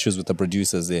having issues with the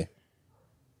producers there.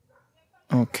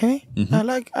 Okay. I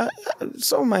like...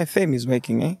 so my fame is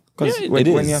working, eh? Because Yeah, when it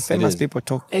is, you're it famous, is. people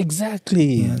talk.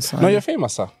 Exactly. Yeah, so No, you're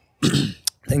famous, sir.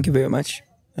 Thank you very much.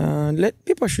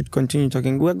 People should continue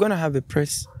talking. We're going to have a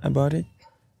press about it.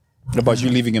 About you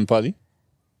leaving Mpali?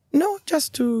 No,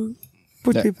 just to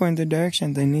put Yeah. people in the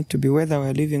direction they need to be, whether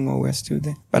we're leaving or we're still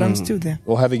there. But I'm still there.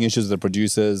 Or having issues with the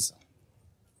producers?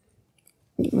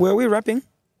 Were we rapping?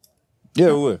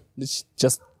 Yeah, we were. It's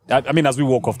just, I mean, as we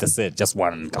walk off the set, just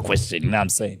one question, you know what I'm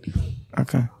saying?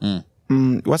 Okay.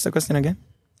 What's the question again?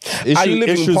 Are you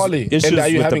living in Poly? And are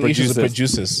you with the having issues with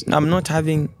producers? producers? I'm not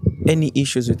having any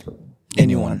issues with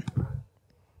anyone.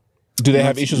 Do they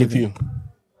have issues with you?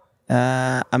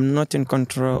 I'm not in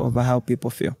control over how people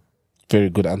feel. Very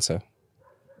good answer.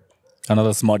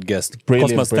 Another smart guest.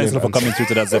 Brilliant, Cosmas, thanks a lot for brilliant coming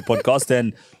through to that podcast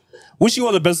and wishing you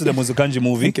all the best with the Mwizukanji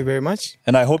movie. Thank you very much.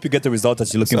 And I hope you get the result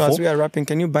that you're looking So as for. we are rapping,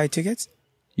 can you buy tickets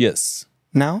Yes.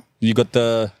 now? You got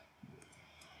the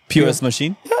POS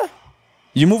machine?